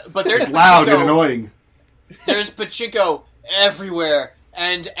 But there's It's loud Pachinko- and annoying. There's Pachinko everywhere.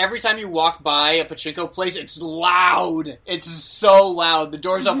 And every time you walk by a Pachinko place, it's loud. It's so loud. The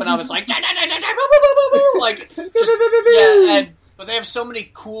doors open up, it's like... like, but they have so many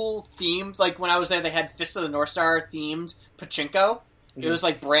cool themes. Like, when I was there, they had Fist of the North Star themed Pachinko. It was,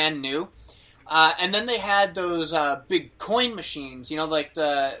 like, brand new. And then they had those big coin machines, you know, like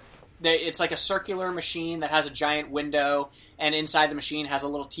it's like a circular machine that has a giant window, and inside the machine has a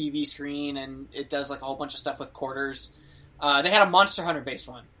little TV screen, and it does like a whole bunch of stuff with quarters. They had a Monster Hunter based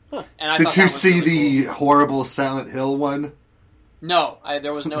one. Huh. And I Did thought you that was see really the cool. horrible Silent Hill one? No,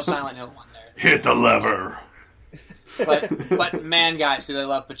 there was no Silent Hill one there. Hit the lever. But man, guys, do they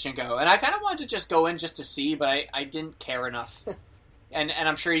love Pachinko. And I kind of wanted to just go in just to see, but I didn't care enough. And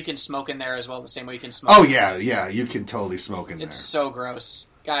I'm sure you can smoke in there as well, the same way you can smoke. Oh, yeah, you can totally smoke in there. It's so gross.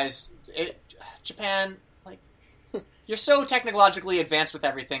 Guys, Japan, like, you're so technologically advanced with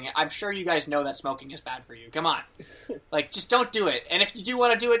everything. I'm sure you guys know that smoking is bad for you. Come on. Like, just don't do it. And if you do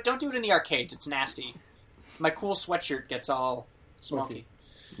want to do it, don't do it in the arcades. It's nasty. My cool sweatshirt gets all smoky.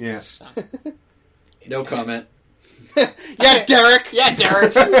 Yeah. So. No comment. Yeah, Derek. Yeah,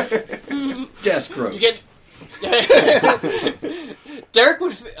 Derek. That's gross. You get... Derek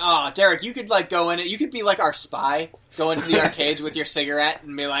would... Derek, you could, like, go in it. You could be, like, our spy. Go into the arcades with your cigarette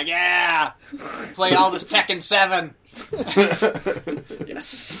and be like, yeah! Play all this Tekken 7.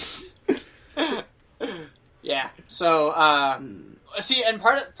 Yes. Yeah. So, see, and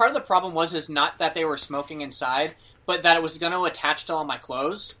part of the problem is not that they were smoking inside, but that it was going to attach to all my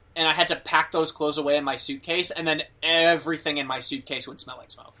clothes, and I had to pack those clothes away in my suitcase, and then everything in my suitcase would smell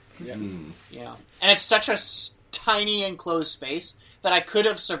like smoke. Yeah. You know, and it's such a tiny enclosed space that I could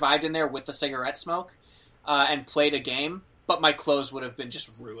have survived in there with the cigarette smoke and played a game, but my clothes would have been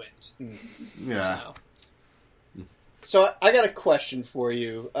just ruined. Yeah. So I got a question for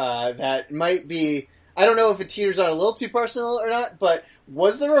you that might be... I don't know if it teeters on a little too personal or not, but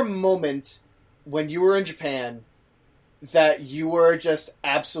was there a moment when you were in Japan that you were just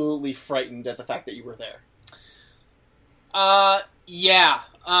absolutely frightened at the fact that you were there? Yeah.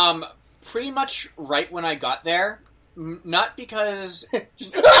 Pretty much right when I got there. Not because...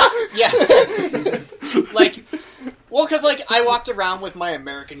 just... Yeah. Like... Well, because, like, I walked around with my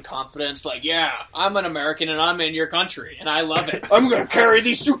American confidence, like, yeah, I'm an American and I'm in your country, and I love it. I'm gonna carry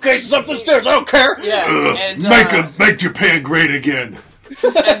these suitcases up the stairs, I don't care! Yeah, and... Make Japan great again!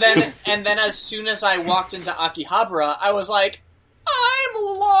 And then as soon as I walked into Akihabara, I was like, I'm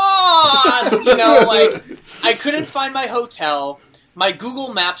lost! You know, like, I couldn't find my hotel, my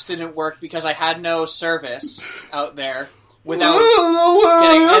Google Maps didn't work because I had no service out there. Without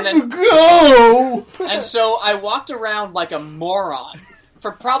getting, go! And so I walked around like a moron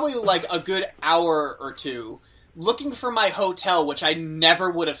for probably like a good hour or two, looking for my hotel, which I never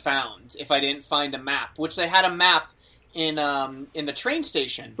would have found if I didn't find a map. Which they had a map in the train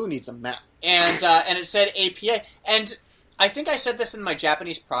station. Who needs a map? And it said APA. And I think I said this in my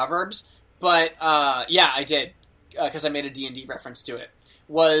Japanese proverbs, but yeah, I did because I made a D&D reference to it.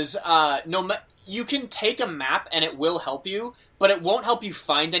 Was you can take a map and it will help you, but it won't help you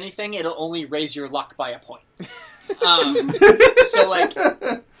find anything. It'll only raise your luck by a point. So, like,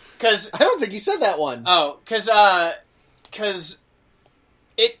 because... I don't think you said that one. Oh, because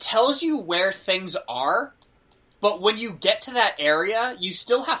it tells you where things are, but when you get to that area, you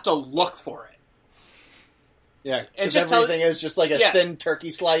still have to look for it. Yeah, because everything is just like a thin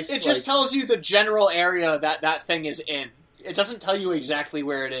turkey slice. It just tells you the general area that thing is in. It doesn't tell you exactly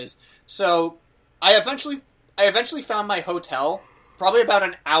where it is. So... I eventually found my hotel probably about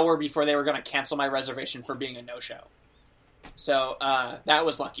an hour before they were going to cancel my reservation for being a no-show. So, that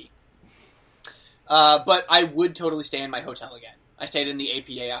was lucky. But I would totally stay in my hotel again. I stayed in the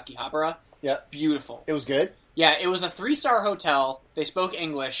APA Akihabara. Yeah. It's beautiful. It was good? Yeah, it was a 3-star hotel. They spoke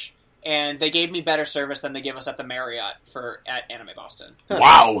English, and they gave me better service than they give us at the Marriott at Anime Boston.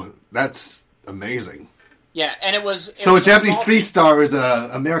 Wow, that's amazing. Yeah, and it was... So a Japanese 3-star is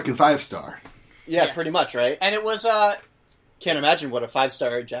an American 5-star. Yeah, pretty much, right? And it was... Can't imagine what a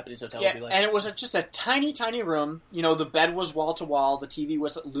 5-star Japanese hotel would be like. And it was just a tiny, tiny room. You know, the bed was wall-to-wall. The TV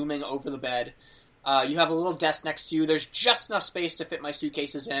was looming over the bed. You have a little desk next to you. There's just enough space to fit my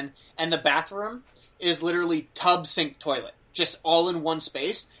suitcases in. And the bathroom is literally tub, sink, toilet. Just all in one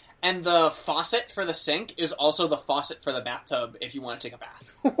space. And the faucet for the sink is also the faucet for the bathtub if you want to take a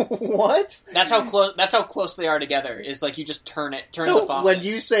bath. What? That's how close they are together. Is like you just turn the faucet. So when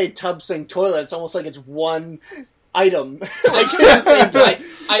you say tub, sink, toilet, it's almost like it's one item. It's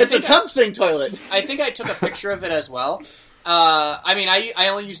a tub, sink, toilet. I think I took a picture of it as well. I mean, I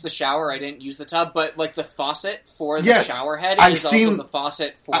only used the shower. I didn't use the tub, but like the faucet for the shower head is also the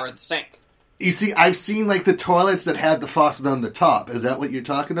faucet for the sink. You see, I've seen like the toilets that had the faucet on the top. Is that what you're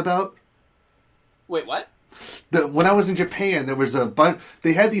talking about? Wait, what? When I was in Japan, there was a bunch.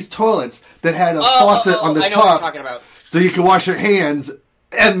 They had these toilets that had a faucet on the I know top, what you're talking about. So you can wash your hands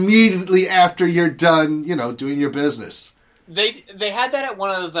immediately after you're done, doing your business. They had that at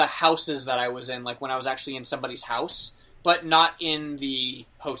one of the houses that I was in, like when I was actually in somebody's house, but not in the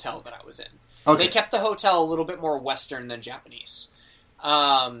hotel that I was in. Okay. They kept the hotel a little bit more Western than Japanese.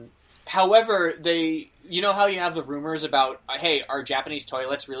 However, you know how you have the rumors about, hey, are Japanese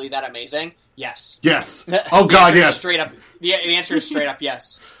toilets really that amazing? Yes. Yes. Oh God, yes. Straight up, the answer is straight up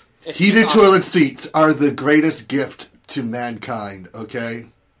yes. Heated toilet seats are the greatest gift to mankind. Okay.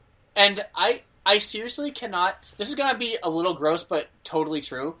 And I seriously cannot. This is going to be a little gross, but totally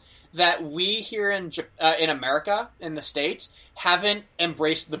true. That we here in America, in the States, haven't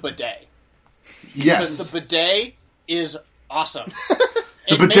embraced the bidet. Yes. Because the bidet is awesome.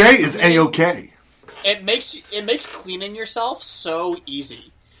 The bidet is A-OK. It makes cleaning yourself so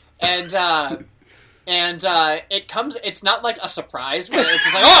easy, and it comes. It's not like a surprise when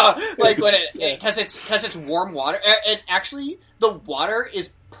it's just like because it's warm water. It's actually the water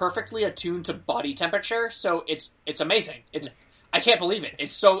is perfectly attuned to body temperature, so it's amazing. I can't believe it.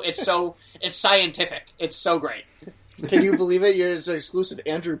 It's scientific. It's so great. Can you believe it? It's an exclusive.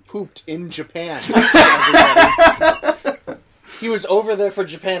 Andrew pooped in Japan. He was over there for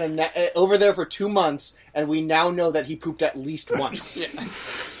Japan and over there for 2 months, and we now know that he pooped at least once.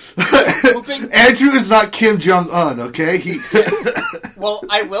 Andrew is not Kim Jong-un, okay? Well,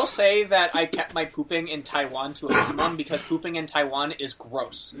 I will say that I kept my pooping in Taiwan to a minimum because pooping in Taiwan is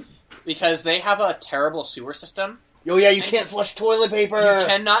gross. Because they have a terrible sewer system. Oh yeah, you can't flush toilet paper. You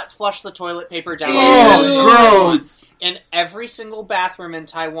cannot flush the toilet paper down. Oh, gross! In every single bathroom in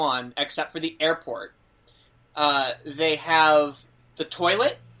Taiwan, except for the airport, they have the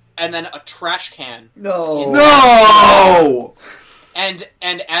toilet and then a trash can. No! And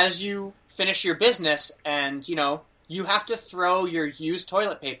as you finish your business, and you have to throw your used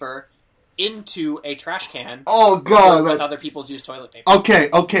toilet paper into a trash can. Oh God! With other people's used toilet paper.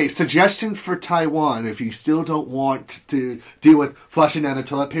 Okay. Suggestion for Taiwan: if you still don't want to deal with flushing down the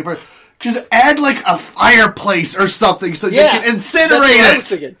toilet paper, just add like a fireplace or something so you can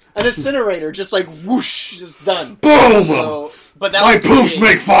incinerate it. An incinerator, just like whoosh, just done. Boom! But that my poops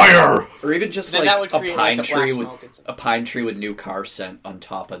make fire. Or even just like a pine tree with new car scent on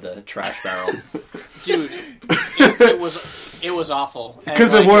top of the trash barrel. Dude, it was awful. It could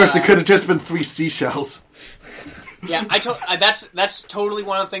have been worse. It could have just been 3 seashells. Yeah, that's totally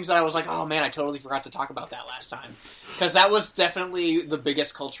one of the things that I was like, oh man, I totally forgot to talk about that last time. Because that was definitely the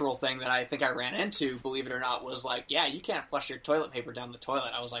biggest cultural thing that I think I ran into, believe it or not, was like, yeah, you can't flush your toilet paper down the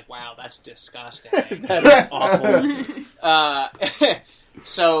toilet. I was like, wow, that's disgusting. That is awful.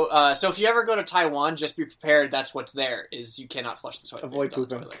 So if you ever go to Taiwan, just be prepared. That's what's there, is you cannot flush the toilet paper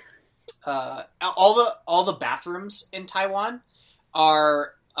down the toilet. All the bathrooms in Taiwan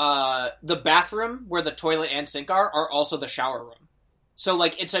are the bathroom where the toilet and sink are also the shower room. So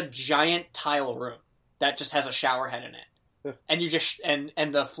like it's a giant tile room that just has a shower head in it, and you just and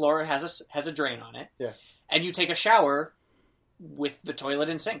the floor has a drain on it. Yeah, and you take a shower with the toilet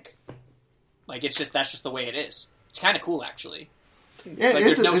and sink. Like that's just the way it is. It's kind of cool actually. Yeah, like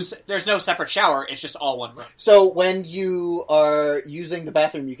there's no separate shower. It's just all one room. So when you are using the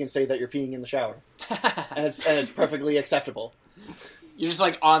bathroom, you can say that you're peeing in the shower, and it's perfectly acceptable. You're just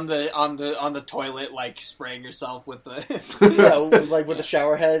like on the toilet, like spraying yourself with the with the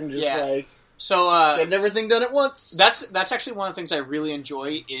shower head and just like getting everything done at once. That's actually one of the things I really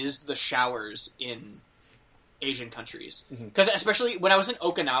enjoy is the showers in Asian countries, because especially when I was in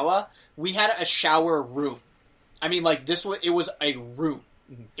Okinawa, we had a shower room. I mean, like it was a room.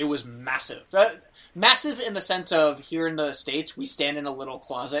 It was massive. Massive in the sense of here in the States, we stand in a little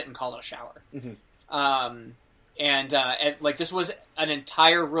closet and call it a shower. And like this was an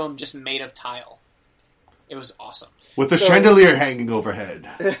entire room just made of tile. It was awesome. With a chandelier hanging overhead.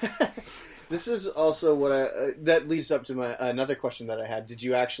 This is also what that leads up to another question that I had. Did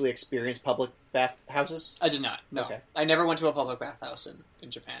you actually experience public bath houses? I did not. No, okay. I never went to a public bathhouse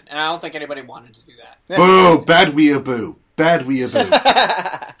in Japan, and I don't think anybody wanted to do that. Boo! Bad weeaboo. Bad weeaboo.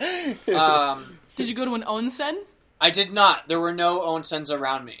 Did you go to an onsen? I did not. There were no onsens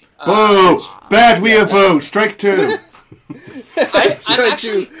around me. Boo! Bad weeaboo. Strike 2.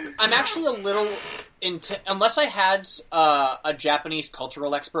 I'm actually a little. unless I had a Japanese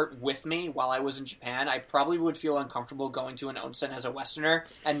cultural expert with me while I was in Japan, I probably would feel uncomfortable going to an onsen as a Westerner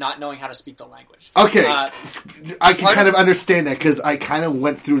and not knowing how to speak the language. Okay, I can kind of understand that because I kind of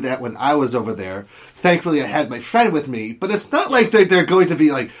went through that when I was over there. Thankfully, I had my friend with me, but it's not like they're going to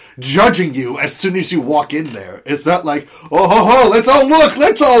be like judging you as soon as you walk in there. It's not like, oh ho ho, let's all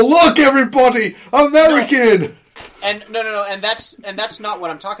look, everybody, American. No. And no, and that's not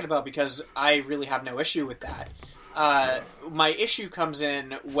what I'm talking about because I really have no issue with that. My issue comes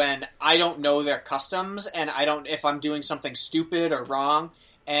in when I don't know their customs and if I'm doing something stupid or wrong,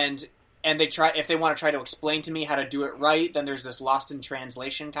 and if they want to try to explain to me how to do it right, then there's this lost in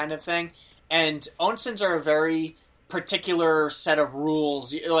translation kind of thing. And onsens are a very particular set of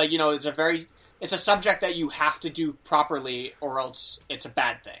rules. Like, it's a subject that you have to do properly or else it's a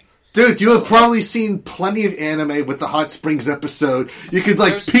bad thing. Dude, you have probably seen plenty of anime with the Hot Springs episode. You could,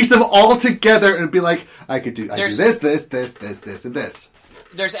 piece them all together and be like, I do this, and this.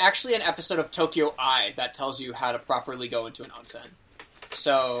 There's actually an episode of Tokyo Eye that tells you how to properly go into an onsen.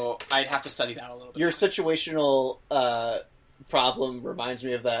 So, I'd have to study that a little bit. Your situational problem reminds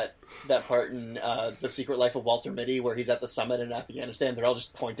me of that part in The Secret Life of Walter Mitty where he's at the summit in Afghanistan. They're all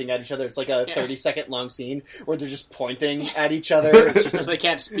just pointing at each other. It's like a 30-second long scene where they're just pointing at each other. Because they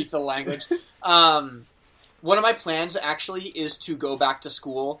can't speak the language. One of my plans, actually, is to go back to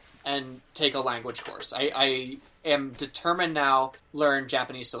school and take a language course. I am determined now learn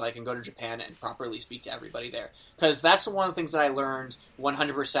Japanese so that I can go to Japan and properly speak to everybody there. Because that's one of the things that I learned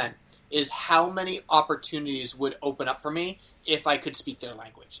 100%. Is how many opportunities would open up for me if I could speak their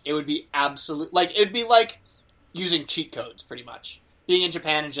language. It would be it would be like using cheat codes, pretty much. Being in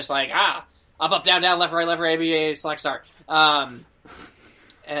Japan and just like, up, down, left, right, A, B, A, select, start. And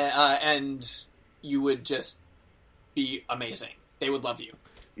you would just be amazing. They would love you.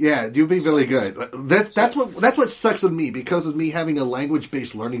 Yeah, you'd be really good. That's what sucks with me, because of me having a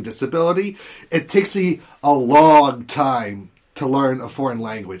language-based learning disability, it takes me a long time to learn a foreign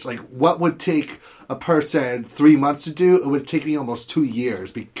language. Like, what would take a person 3 months to do, it would take me almost 2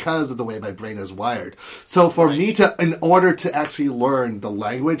 years because of the way my brain is wired. So for me in order to actually learn the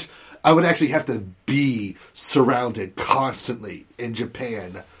language, I would actually have to be surrounded constantly in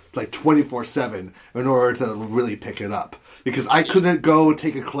Japan, like 24/7, in order to really pick it up. Because I couldn't go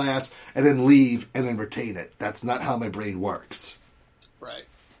take a class and then leave and then retain it. That's not how my brain works. Right.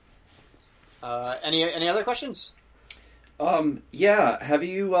 Any other questions? Yeah. Have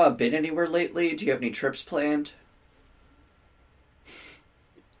you been anywhere lately? Do you have any trips planned?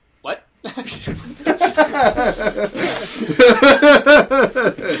 What?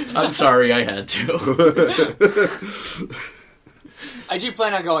 I'm sorry, I had to. I do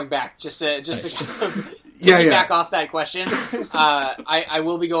plan on going back, just to kind of back off that question. I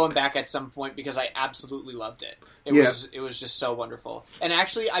will be going back at some point because I absolutely loved it. It was just so wonderful. And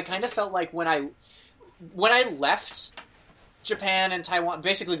actually, I kind of felt like when I left Japan and Taiwan,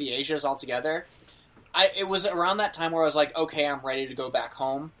 basically the Asias altogether, it was around that time where I was like, okay, I'm ready to go back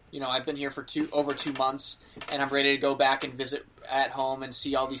home. You know, I've been here for over 2 months, and I'm ready to go back and visit at home and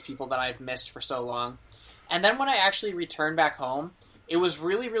see all these people that I've missed for so long. And then when I actually returned back home, it was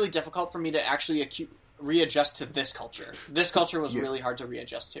really, really difficult for me to actually readjust to this culture. This culture was really hard to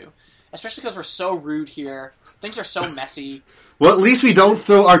readjust to. Especially because we're so rude here. Things are so messy. Well, at least we don't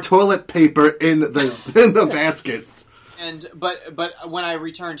throw our toilet paper in the baskets. But when I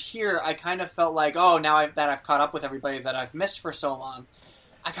returned here, I kind of felt like, oh, now that I've caught up with everybody that I've missed for so long,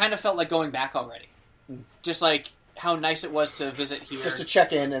 I kind of felt like going back already. Just like how nice it was to visit here. Just to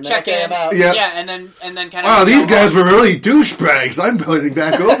check in and then I'm out. Yeah, and then kind of... Wow, these guys were really douchebags. I'm heading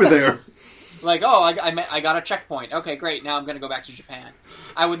back over there. Like, oh, I got a checkpoint. Okay, great. Now I'm going to go back to Japan.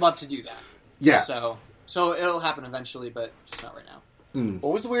 I would love to do that. Yeah. So it'll happen eventually, but just not right now.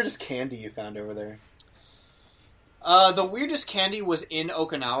 What was the weirdest candy you found over there? The weirdest candy was in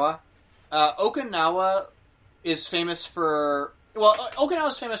Okinawa. Okinawa is famous for... Well, Okinawa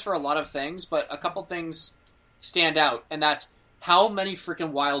is famous for a lot of things, but a couple things stand out, and that's how many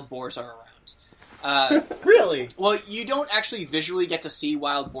freaking wild boars are around. Really? Well, you don't actually visually get to see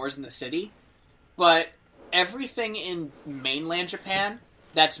wild boars in the city, but everything in mainland Japan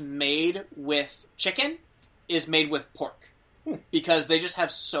that's made with chicken is made with pork. Because they just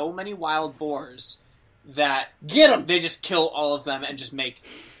have so many wild boars that get them. They just kill all of them and just make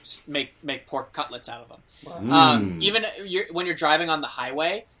pork cutlets out of them. Even when you're driving on the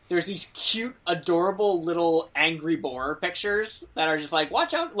highway, there's these cute, adorable little angry boar pictures that are just like,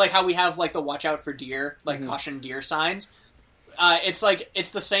 watch out, like how we have like the watch out for deer, like caution deer signs.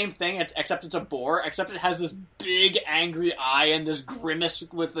 it's the same thing, except it's a boar, except it has this big angry eye and this grimace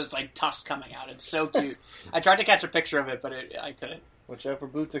with this like tusk coming out. It's so cute. I tried to catch a picture of it, but I couldn't. Watch out for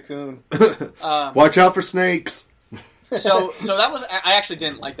Butakun. Watch out for snakes. So that was, I actually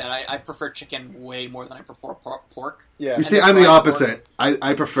didn't like that. I prefer chicken way more than I prefer pork. Yeah. You see, I'm the opposite.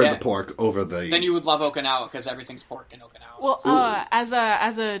 I prefer the pork over the... Then you would love Okinawa, because everything's pork in Okinawa. Well,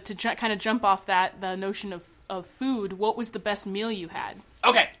 to kind of jump off that, the notion of food, what was the best meal you had?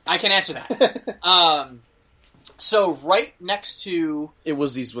 Okay, I can answer that. So right next to... It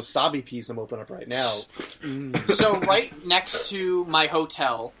was these wasabi peas I'm opening up right now. So right next to my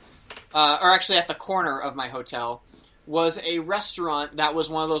hotel, or actually at the corner of my hotel, was a restaurant that was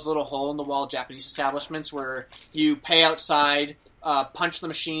one of those little hole-in-the-wall Japanese establishments where you pay outside, punch the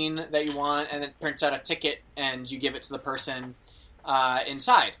machine that you want, and it prints out a ticket, and you give it to the person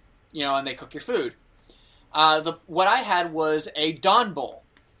inside, and they cook your food. What I had was a don bowl,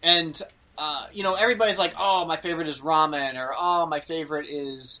 and everybody's like, oh, my favorite is ramen, or oh, my favorite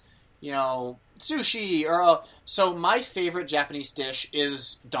is, sushi, or so my favorite Japanese dish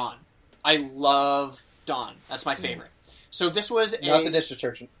is don. I love don. That's my favorite. So this was not the dish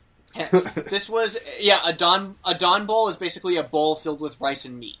detergent. This was a don bowl is basically a bowl filled with rice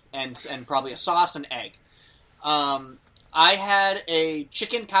and meat and probably a sauce and egg. I had a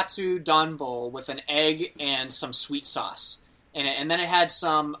chicken katsu don bowl with an egg and some sweet sauce in it, and then it had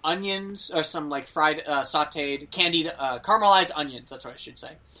some onions or some like fried sautéed candied caramelized onions. That's what I should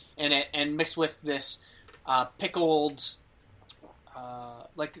say. In it, and mixed with this pickled.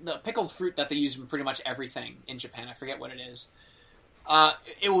 Like the pickled fruit that they use in pretty much everything in Japan. I forget what it is.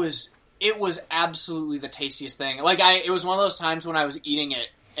 It was absolutely the tastiest thing. It was one of those times when I was eating it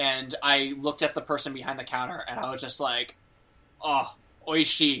and I looked at the person behind the counter and I was just like, oh,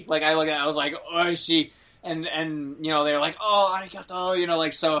 oishii. I was like, oishii. And they were like, oh, arigato,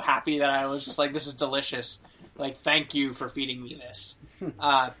 like so happy that I was just like, this is delicious. Like, thank you for feeding me this.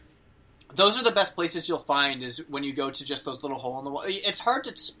 Those are the best places you'll find is when you go to just those little hole in the wall. It's hard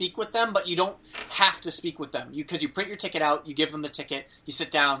to speak with them, but you don't have to speak with them. Because you print your ticket out, you give them the ticket, you sit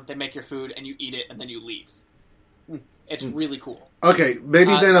down, they make your food, and you eat it, and then you leave. It's really cool. Okay,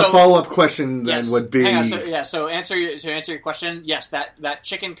 maybe then a follow-up question then would be... Hang on, so answer your question, yes, that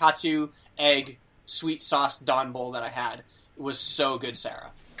chicken katsu egg sweet sauce don bowl that I had was so good,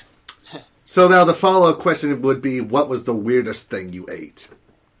 Sarah. So now the follow-up question would be, what was the weirdest thing you ate?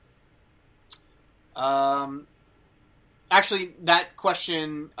 Actually, that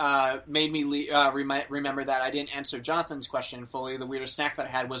question made me remember that I didn't answer Jonathan's question fully. The weirdest snack that I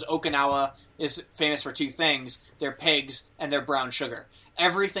had was Okinawa is famous for two things. They're pigs and they're brown sugar.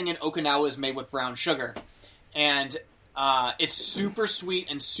 Everything in Okinawa is made with brown sugar. And it's super sweet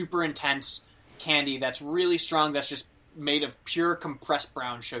and super intense candy that's really strong, that's just made of pure compressed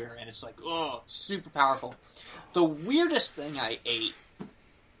brown sugar. And it's like, oh, super powerful. The weirdest thing I ate...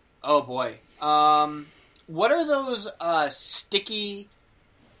 Oh, boy. What are those sticky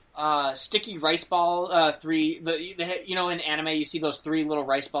rice ball? In anime you see those 3 little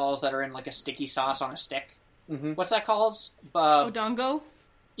rice balls that are in like a sticky sauce on a stick. Mm-hmm. What's that called? Odongo.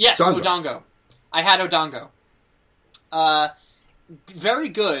 Yes, odongo. I had odongo. Very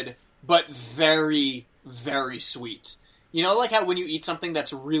good, but very, very sweet. Like how when you eat something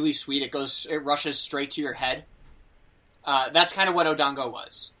that's really sweet, it rushes straight to your head. That's kind of what odongo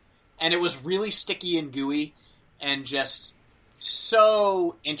was. And it was really sticky and gooey and just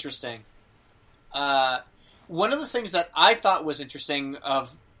so interesting. One of the things that I thought was interesting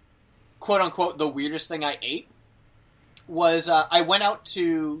of, quote-unquote, the weirdest thing I ate was I went out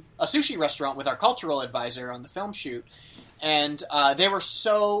to a sushi restaurant with our cultural advisor on the film shoot, and they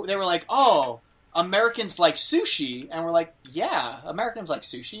were like, oh, Americans like sushi? And we're like, yeah, Americans like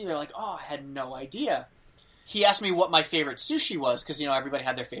sushi. They're like, oh, I had no idea. He asked me what my favorite sushi was, because, everybody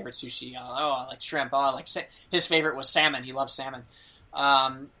had their favorite sushi. I like shrimp. His favorite was salmon. He loves salmon.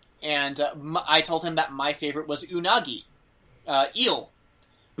 I told him that my favorite was unagi, eel.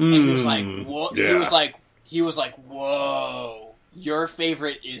 And he was like, "What?" Yeah. He was like, "Whoa, your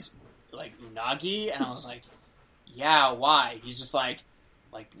favorite is like unagi?" And I was like, "Yeah, why?" He's just like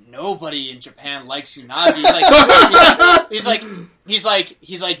nobody in Japan likes unagi. He's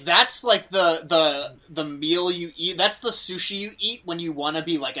like that's like the meal you eat. That's the sushi you eat when you want to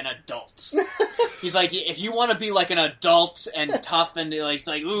be like an adult. He's like, if you want to be like an adult and tough and it's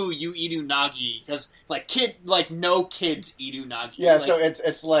like, ooh, you eat unagi because no kids eat unagi. Yeah, so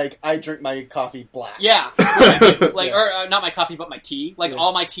it's like I drink my coffee black. Yeah, right. Or not my coffee, but my tea.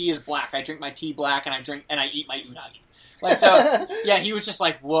 All my tea is black. I drink my tea black and I eat my unagi. Like, so, yeah, he was just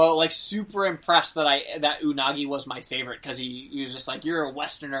like, whoa, like, super impressed that unagi was my favorite, because he was just like, you're a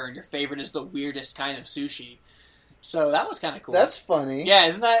Westerner, and your favorite is the weirdest kind of sushi. So that was kind of cool. That's funny. Yeah,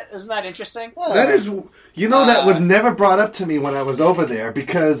 isn't that interesting? That is, that was never brought up to me when I was over there,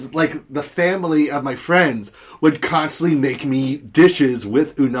 because, like, the family of my friends would constantly make me dishes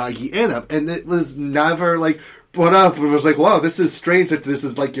with unagi in them, and it was never, like, brought up. It was like, wow, this is strange that this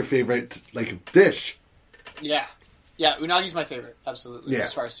is, like, your favorite, like, dish. Yeah. Yeah, unagi's my favorite, absolutely, Yeah.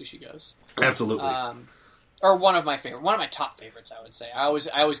 as far as sushi goes. Absolutely. Or one of my top favorites, I would say. I always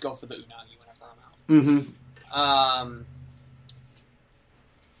go for the unagi whenever I'm out. Mm-hmm.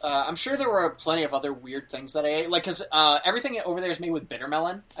 I'm sure there were plenty of other weird things that I ate, like, because everything over there is made with bitter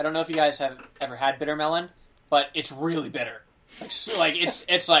melon. I don't know if you guys have ever had bitter melon, but it's really bitter. Like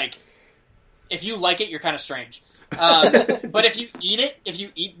it's like, if you like it, you're kind of strange. But if you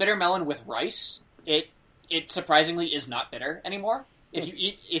eat bitter melon with rice, it surprisingly is not bitter anymore. If you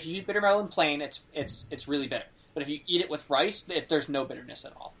eat bitter melon plain, it's really bitter. But if you eat it with rice, there's no bitterness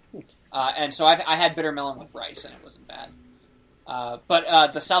at all. And so I had bitter melon with rice, and it wasn't bad.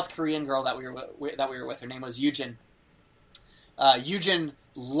 But the South Korean girl that we were with, her name was Yujin. Yujin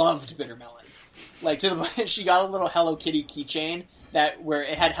loved bitter melon, like, to the point she got a little Hello Kitty keychain where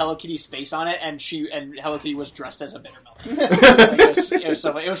it had Hello Kitty's face on it, and Hello Kitty was dressed as a bitter melon. Like, it was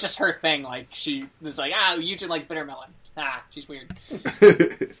so funny. It was just her thing. Like, she was like, Yujin likes bitter melon. She's weird.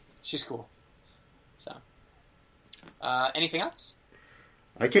 She's cool. So, anything else?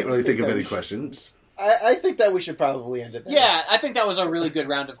 I can't really think of any questions. I think that we should probably end it there. Yeah, I think that was a really good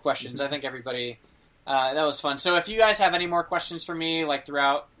round of questions. I think everybody, that was fun. So if you guys have any more questions for me, like,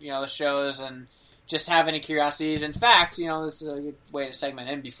 throughout, the shows, and just have any curiosities, in fact, this is a good way to segment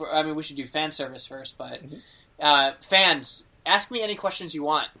in. We should do fan service first, but fans, ask me any questions you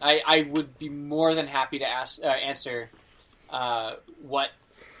want. I would be more than happy to answer what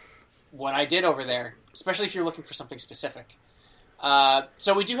I did over there, especially if you're looking for something specific.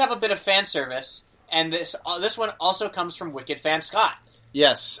 So we do have a bit of fan service, and this one also comes from Wicked Fan Scott.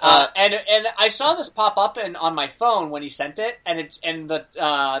 Yes, and I saw this pop up on my phone when he sent it, and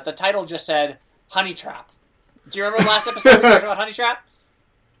the title just said Honey Trap. Do you remember the last episode we talked about Honey Trap?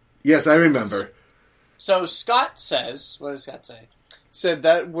 Yes, I remember. So Scott says, what does Scott say? Said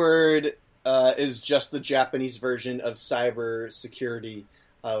that word is just the Japanese version of cyber security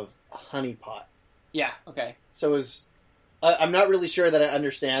of honeypot. Yeah. Okay. So I'm not really sure that I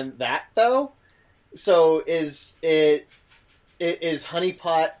understand that, though. So is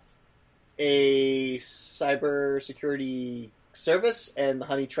honeypot a cybersecurity service, and the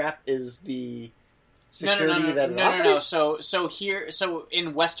honey trap is the security that it offers? So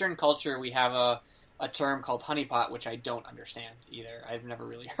in Western culture, we have a term called honeypot, which I don't understand either. I've never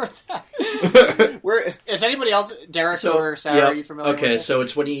really heard that. Is anybody else, Derek or Sarah, are you familiar with this? So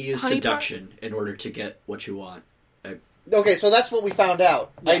it's when you use seduction in order to get what you want. Okay, so that's what we found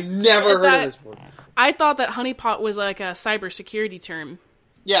out. Yeah. I never heard of this before. I thought that honeypot was like a cybersecurity term.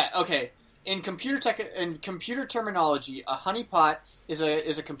 Yeah, okay. In computer terminology, a honeypot is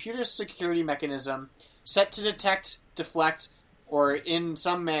a computer security mechanism set to detect, deflect, or in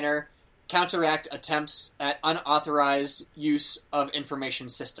some manner counteract attempts at unauthorized use of information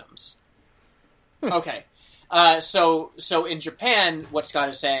systems. Okay. So in Japan, what Scott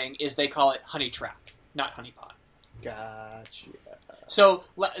is saying is they call it honey trap, not honeypot. Gotcha. So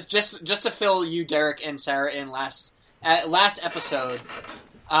just to fill you, Derek and Sarah, in last episode,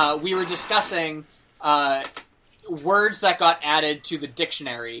 we were discussing words that got added to the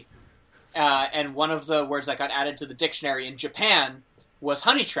dictionary, and one of the words that got added to the dictionary in Japan was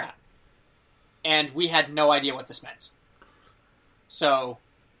honey trap, and we had no idea what this meant. So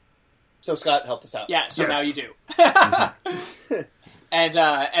Scott helped us out. Yeah. So now you do. And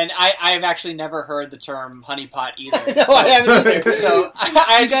I have actually never heard the term honeypot either. No, I haven't either. So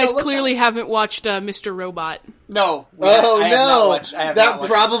you guys clearly haven't watched Mr. Robot. No. That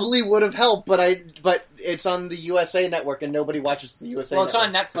probably would have helped, but it's on the USA Network, and nobody watches the USA Network. Well, it's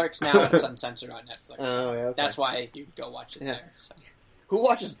on Netflix now, and it's uncensored on Netflix. Oh, yeah, okay. That's why you go watch it there. So. Who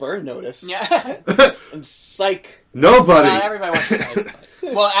watches Burn Notice? Yeah. And Psych. Nobody. Everybody watches Psych.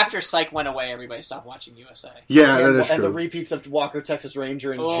 Well, after Psych went away, everybody stopped watching USA. Yeah, that is true. And the repeats of Walker, Texas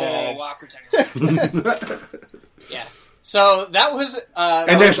Ranger, and Jag. Walker, Texas Ranger. Yeah. So that was...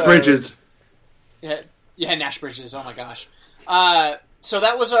 and Nash Bridges. Yeah, Nash Bridges. Oh my gosh. So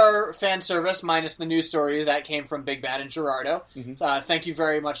that was our fan service, minus the news story that came from Big Bad and Gerardo. Mm-hmm. Thank you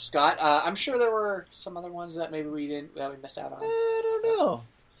very much, Scott. I'm sure there were some other ones that maybe we missed out on. I don't know.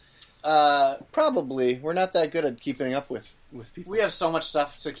 Probably. We're not that good at keeping up with people. We have so much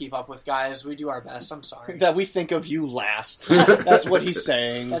stuff to keep up with, guys. We do our best. I'm sorry. That we think of you last. That's what he's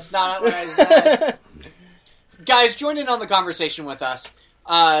saying. That's not what I said. Guys, join in on the conversation with us.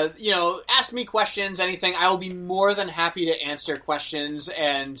 Ask me questions, anything. I will be more than happy to answer questions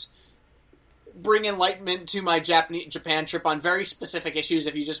and bring enlightenment to my Japan trip on very specific issues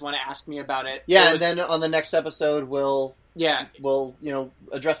if you just want to ask me about it. Yeah, and then on the next episode, we'll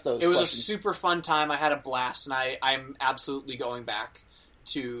address those. It was questions. a super fun time. I had a blast, and I'm absolutely going back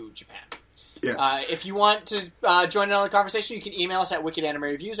to Japan. Yeah. If you want to join in on the conversation, you can email us at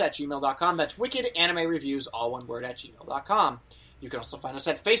wickedanimereviews@gmail.com. That's wickedanimereviews, all one word, @gmail.com. You can also find us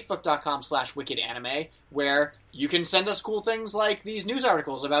at facebook.com/wickedanime, where you can send us cool things like these news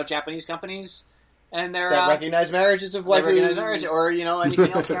articles about Japanese companies and their that recognize marriages of waifus, or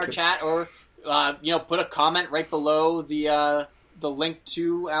anything else in our chat, or put a comment right below the link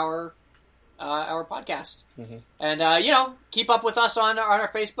to our podcast. Mm-hmm. And keep up with us on our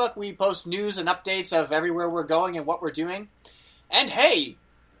Facebook. We post news and updates of everywhere we're going and what we're doing. And hey,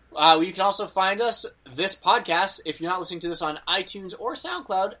 you can also find us, this podcast, if you're not listening to this on iTunes or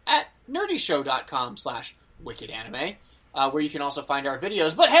SoundCloud, at nerdyshow.com/wickedanime, where you can also find our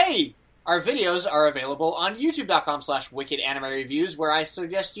videos. But hey, our videos are available on youtube.com/wickedanimereviews, where I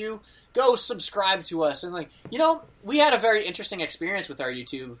suggest you go subscribe to us. And we had a very interesting experience with our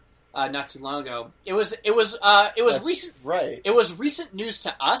YouTube not too long ago. It was recent, right? It was recent news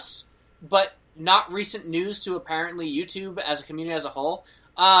to us, but not recent news to apparently YouTube as a community as a whole.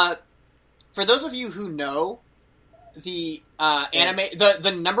 For those of you who know the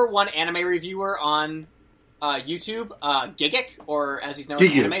the number one anime reviewer on YouTube, Gigic, or as he's known,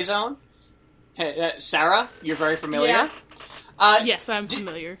 Anime Zone. Sarah, you're very familiar. Yeah. Yes, I'm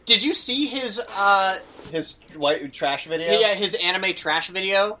familiar. Did you see his white trash video? Yeah, his anime trash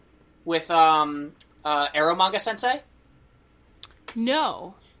video with Eromanga Sensei?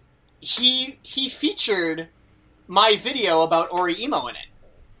 No. He featured my video about Ori-Imo in it.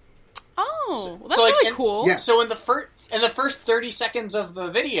 Oh, well, that's really cool. Yeah. So in the first 30 seconds of the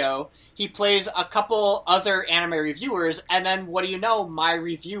video, he plays a couple other anime reviewers, and then what do you know? My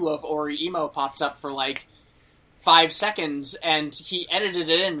review of Ori-Imo pops up for 5 seconds, and he edited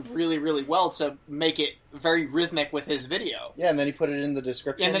it in really, really well to make it very rhythmic with his video. Yeah, and then he put it in the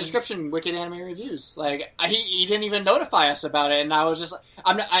description. In the description, Wicked Anime Reviews. He didn't even notify us about it, and I was just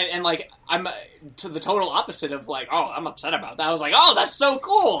I'm to the total opposite of I'm upset about that. I was like, oh, that's so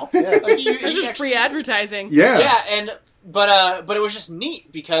cool. Yeah. It's just free advertising. Yeah, but it was just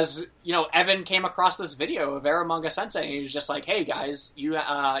neat because Evan came across this video of Eromanga Sensei, and he was just like, "Hey guys,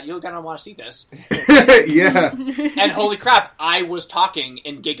 you're gonna want to see this." Yeah. And holy crap, I was talking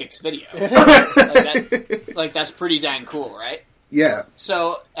in Gigic's video. That's pretty dang cool, right? Yeah.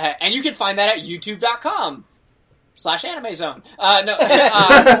 So, and you can find that at youtube.com/AnimeZone.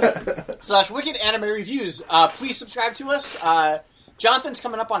 /Wicked Anime Reviews. Please subscribe to us. Jonathan's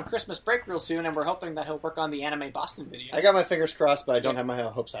coming up on Christmas break real soon, and we're hoping that he'll work on the Anime Boston video. I got my fingers crossed, but I don't have my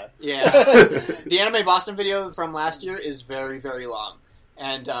hopes high. Yeah. The Anime Boston video from last year is very, very long.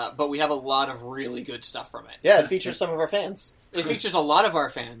 And but we have a lot of really good stuff from it. Yeah, it features some of our fans. It features a lot of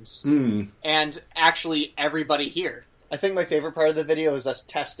our fans. Mm. And actually everybody here. I think my favorite part of the video is us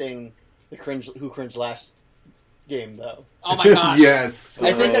testing the Who Cringed Last game, though. Oh my gosh. Yes.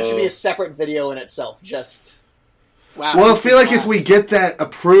 I think that should be a separate video in itself, just... Wow. Well, I feel like if we get that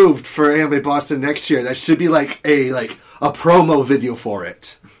approved for Anime Boston next year, that should be a promo video for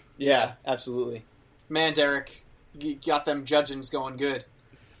it. Yeah, absolutely. Man, Derek, you got them judgings going good.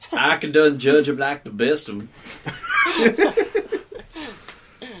 I can done judge them like the best of them.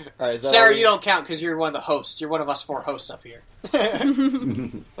 All right, Sarah, you don't count because you're one of the hosts. You're one of us 4 hosts up here.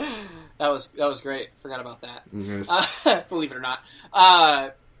 That was great. Forgot about that. Yes. Believe it or not.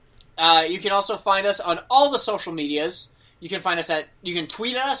 You can also find us on all the social medias. You can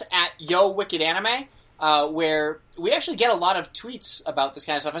tweet at us at YoWickedAnime, where we actually get a lot of tweets about this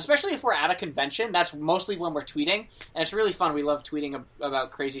kind of stuff, especially if we're at a convention. That's mostly when we're tweeting, and it's really fun. We love tweeting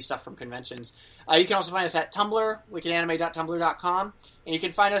about crazy stuff from conventions. You can also find us at Tumblr, wickedanime.tumblr.com, and you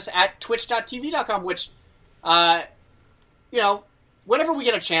can find us at twitch.tv.com, which, whenever we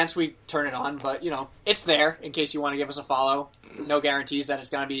get a chance, we turn it on, but, it's there in case you want to give us a follow. No guarantees that it's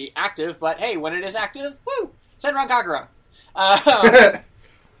going to be active, but hey, when it is active, woo! Senran Kagura.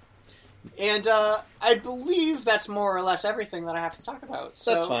 And I believe that's more or less everything that I have to talk about.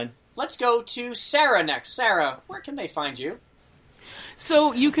 So that's fine. Let's go to Sarah next. Sarah, where can they find you?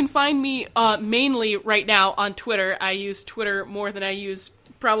 So you can find me mainly right now on Twitter. I use Twitter more than I use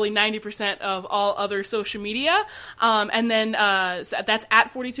probably 90% of all other social media. And then so that's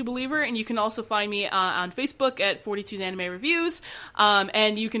at 42Believer, and you can also find me on Facebook at 42's Anime Reviews,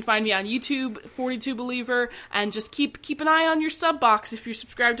 and you can find me on YouTube, 42Believer, and just keep an eye on your sub box if you're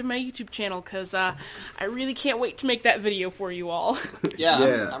subscribed to my YouTube channel, because I really can't wait to make that video for you all.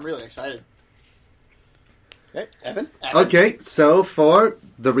 Yeah. I'm really excited. Okay, Evan? Okay, so for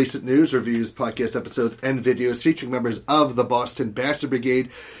the recent news, reviews, podcast episodes, and videos featuring members of the Boston Bastard Brigade,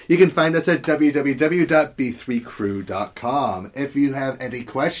 you can find us at www.b3crew.com. If you have any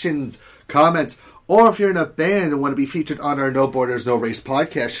questions, comments, or if you're in a band and want to be featured on our No Borders, No Race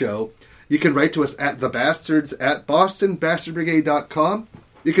podcast show, you can write to us at thebastards@bostonbastardbrigade.com.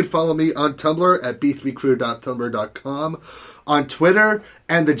 You can follow me on Tumblr at b3crew.tumblr.com, on Twitter,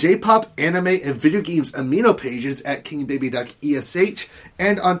 and the J-pop, anime, and video games amino pages at KingBabyDuckESH,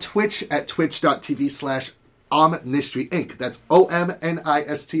 and on Twitch at twitch.tv/Omnistry Inc. That's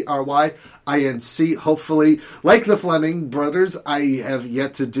OMNISTRYINC. Hopefully, like the Fleming brothers, I have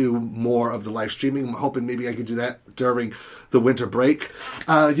yet to do more of the live streaming. I'm hoping maybe I can do that during the winter break.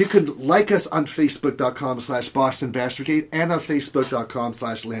 You can like us on Facebook.com/Boston Bastard Brigade and on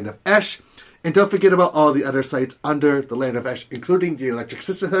Facebook.com/Land of Esh. And don't forget about all the other sites under the Land of Esh, including the Electric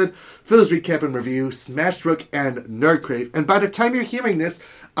Sisterhood, Phil's Recap and Review, Smashbrook, and Nerdcrave. And by the time you're hearing this,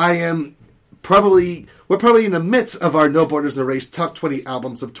 we're probably in the midst of our No Borders, No Race Top 20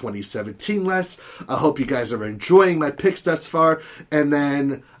 Albums of 2017 list. I hope you guys are enjoying my picks thus far, and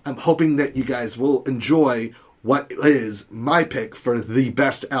then I'm hoping that you guys will enjoy what is my pick for the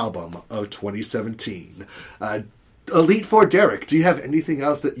best album of 2017. Elite Four, Derek, do you have anything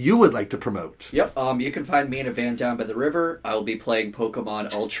else that you would like to promote? Yep, you can find me in a van down by the river. I will be playing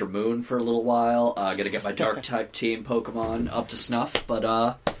Pokemon Ultra Moon for a little while. Gonna get my Dark-type team Pokemon up to snuff, but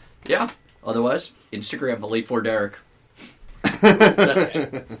yeah. Otherwise, Instagram, Elite Four, Derek.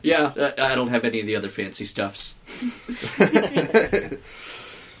 Yeah, I don't have any of the other fancy stuffs.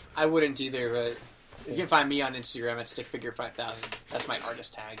 I wouldn't either, but you can find me on Instagram at stickfigure5000. That's my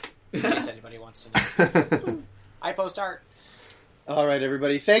artist tag, in case anybody wants to know. I post art. All right,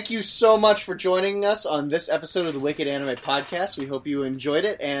 everybody. Thank you so much for joining us on this episode of the Wicked Anime Podcast. We hope you enjoyed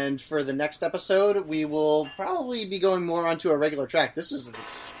it. And for the next episode, we will probably be going more onto a regular track. This was an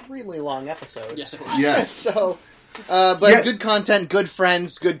extremely long episode. Yes, it was. Yes. So, but good content, good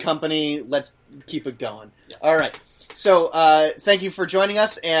friends, good company. Let's keep it going. Yeah. All right. So, thank you for joining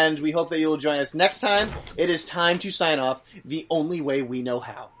us, and we hope that you will join us next time. It is time to sign off the only way we know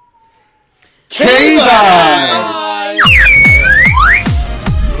how. K-Bye!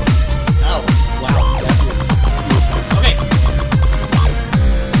 Oh, wow. Okay.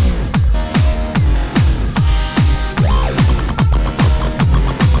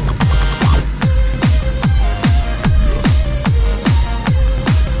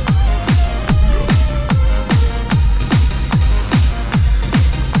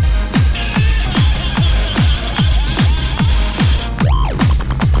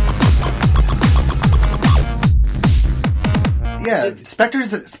 Yeah,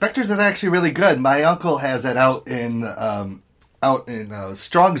 Spectres is actually really good. My uncle has that out in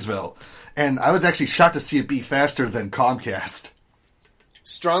Strongsville, and I was actually shocked to see it be faster than Comcast.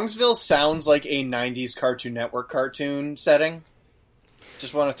 Strongsville sounds like a 90s Cartoon Network cartoon setting.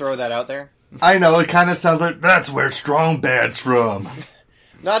 Just want to throw that out there. I know, it kind of sounds like that's where Strong Bad's from.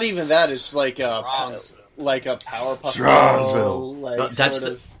 Not even that, it's like a Powerpuff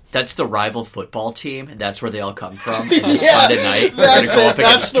Strongsville. That's the rival football team, and that's where they all come from. And this Friday night, we're going to go up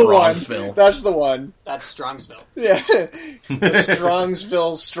against Strongsville. That's the one. That's Strongsville. Yeah. The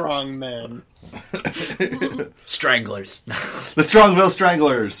Strongsville Strongmen. Stranglers. The Strongville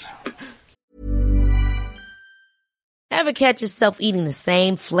Stranglers. Ever catch yourself eating the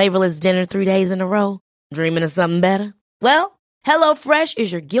same flavorless dinner 3 days in a row? Dreaming of something better? Well, HelloFresh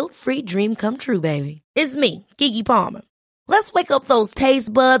is your guilt-free dream come true, baby. It's me, Keke Palmer. Let's wake up those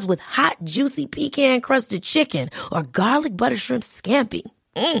taste buds with hot, juicy pecan-crusted chicken or garlic butter shrimp scampi.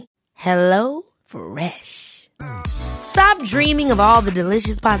 Hello Fresh. Stop dreaming of all the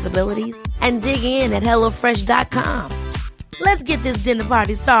delicious possibilities and dig in at HelloFresh.com. Let's get this dinner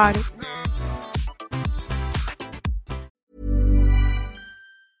party started.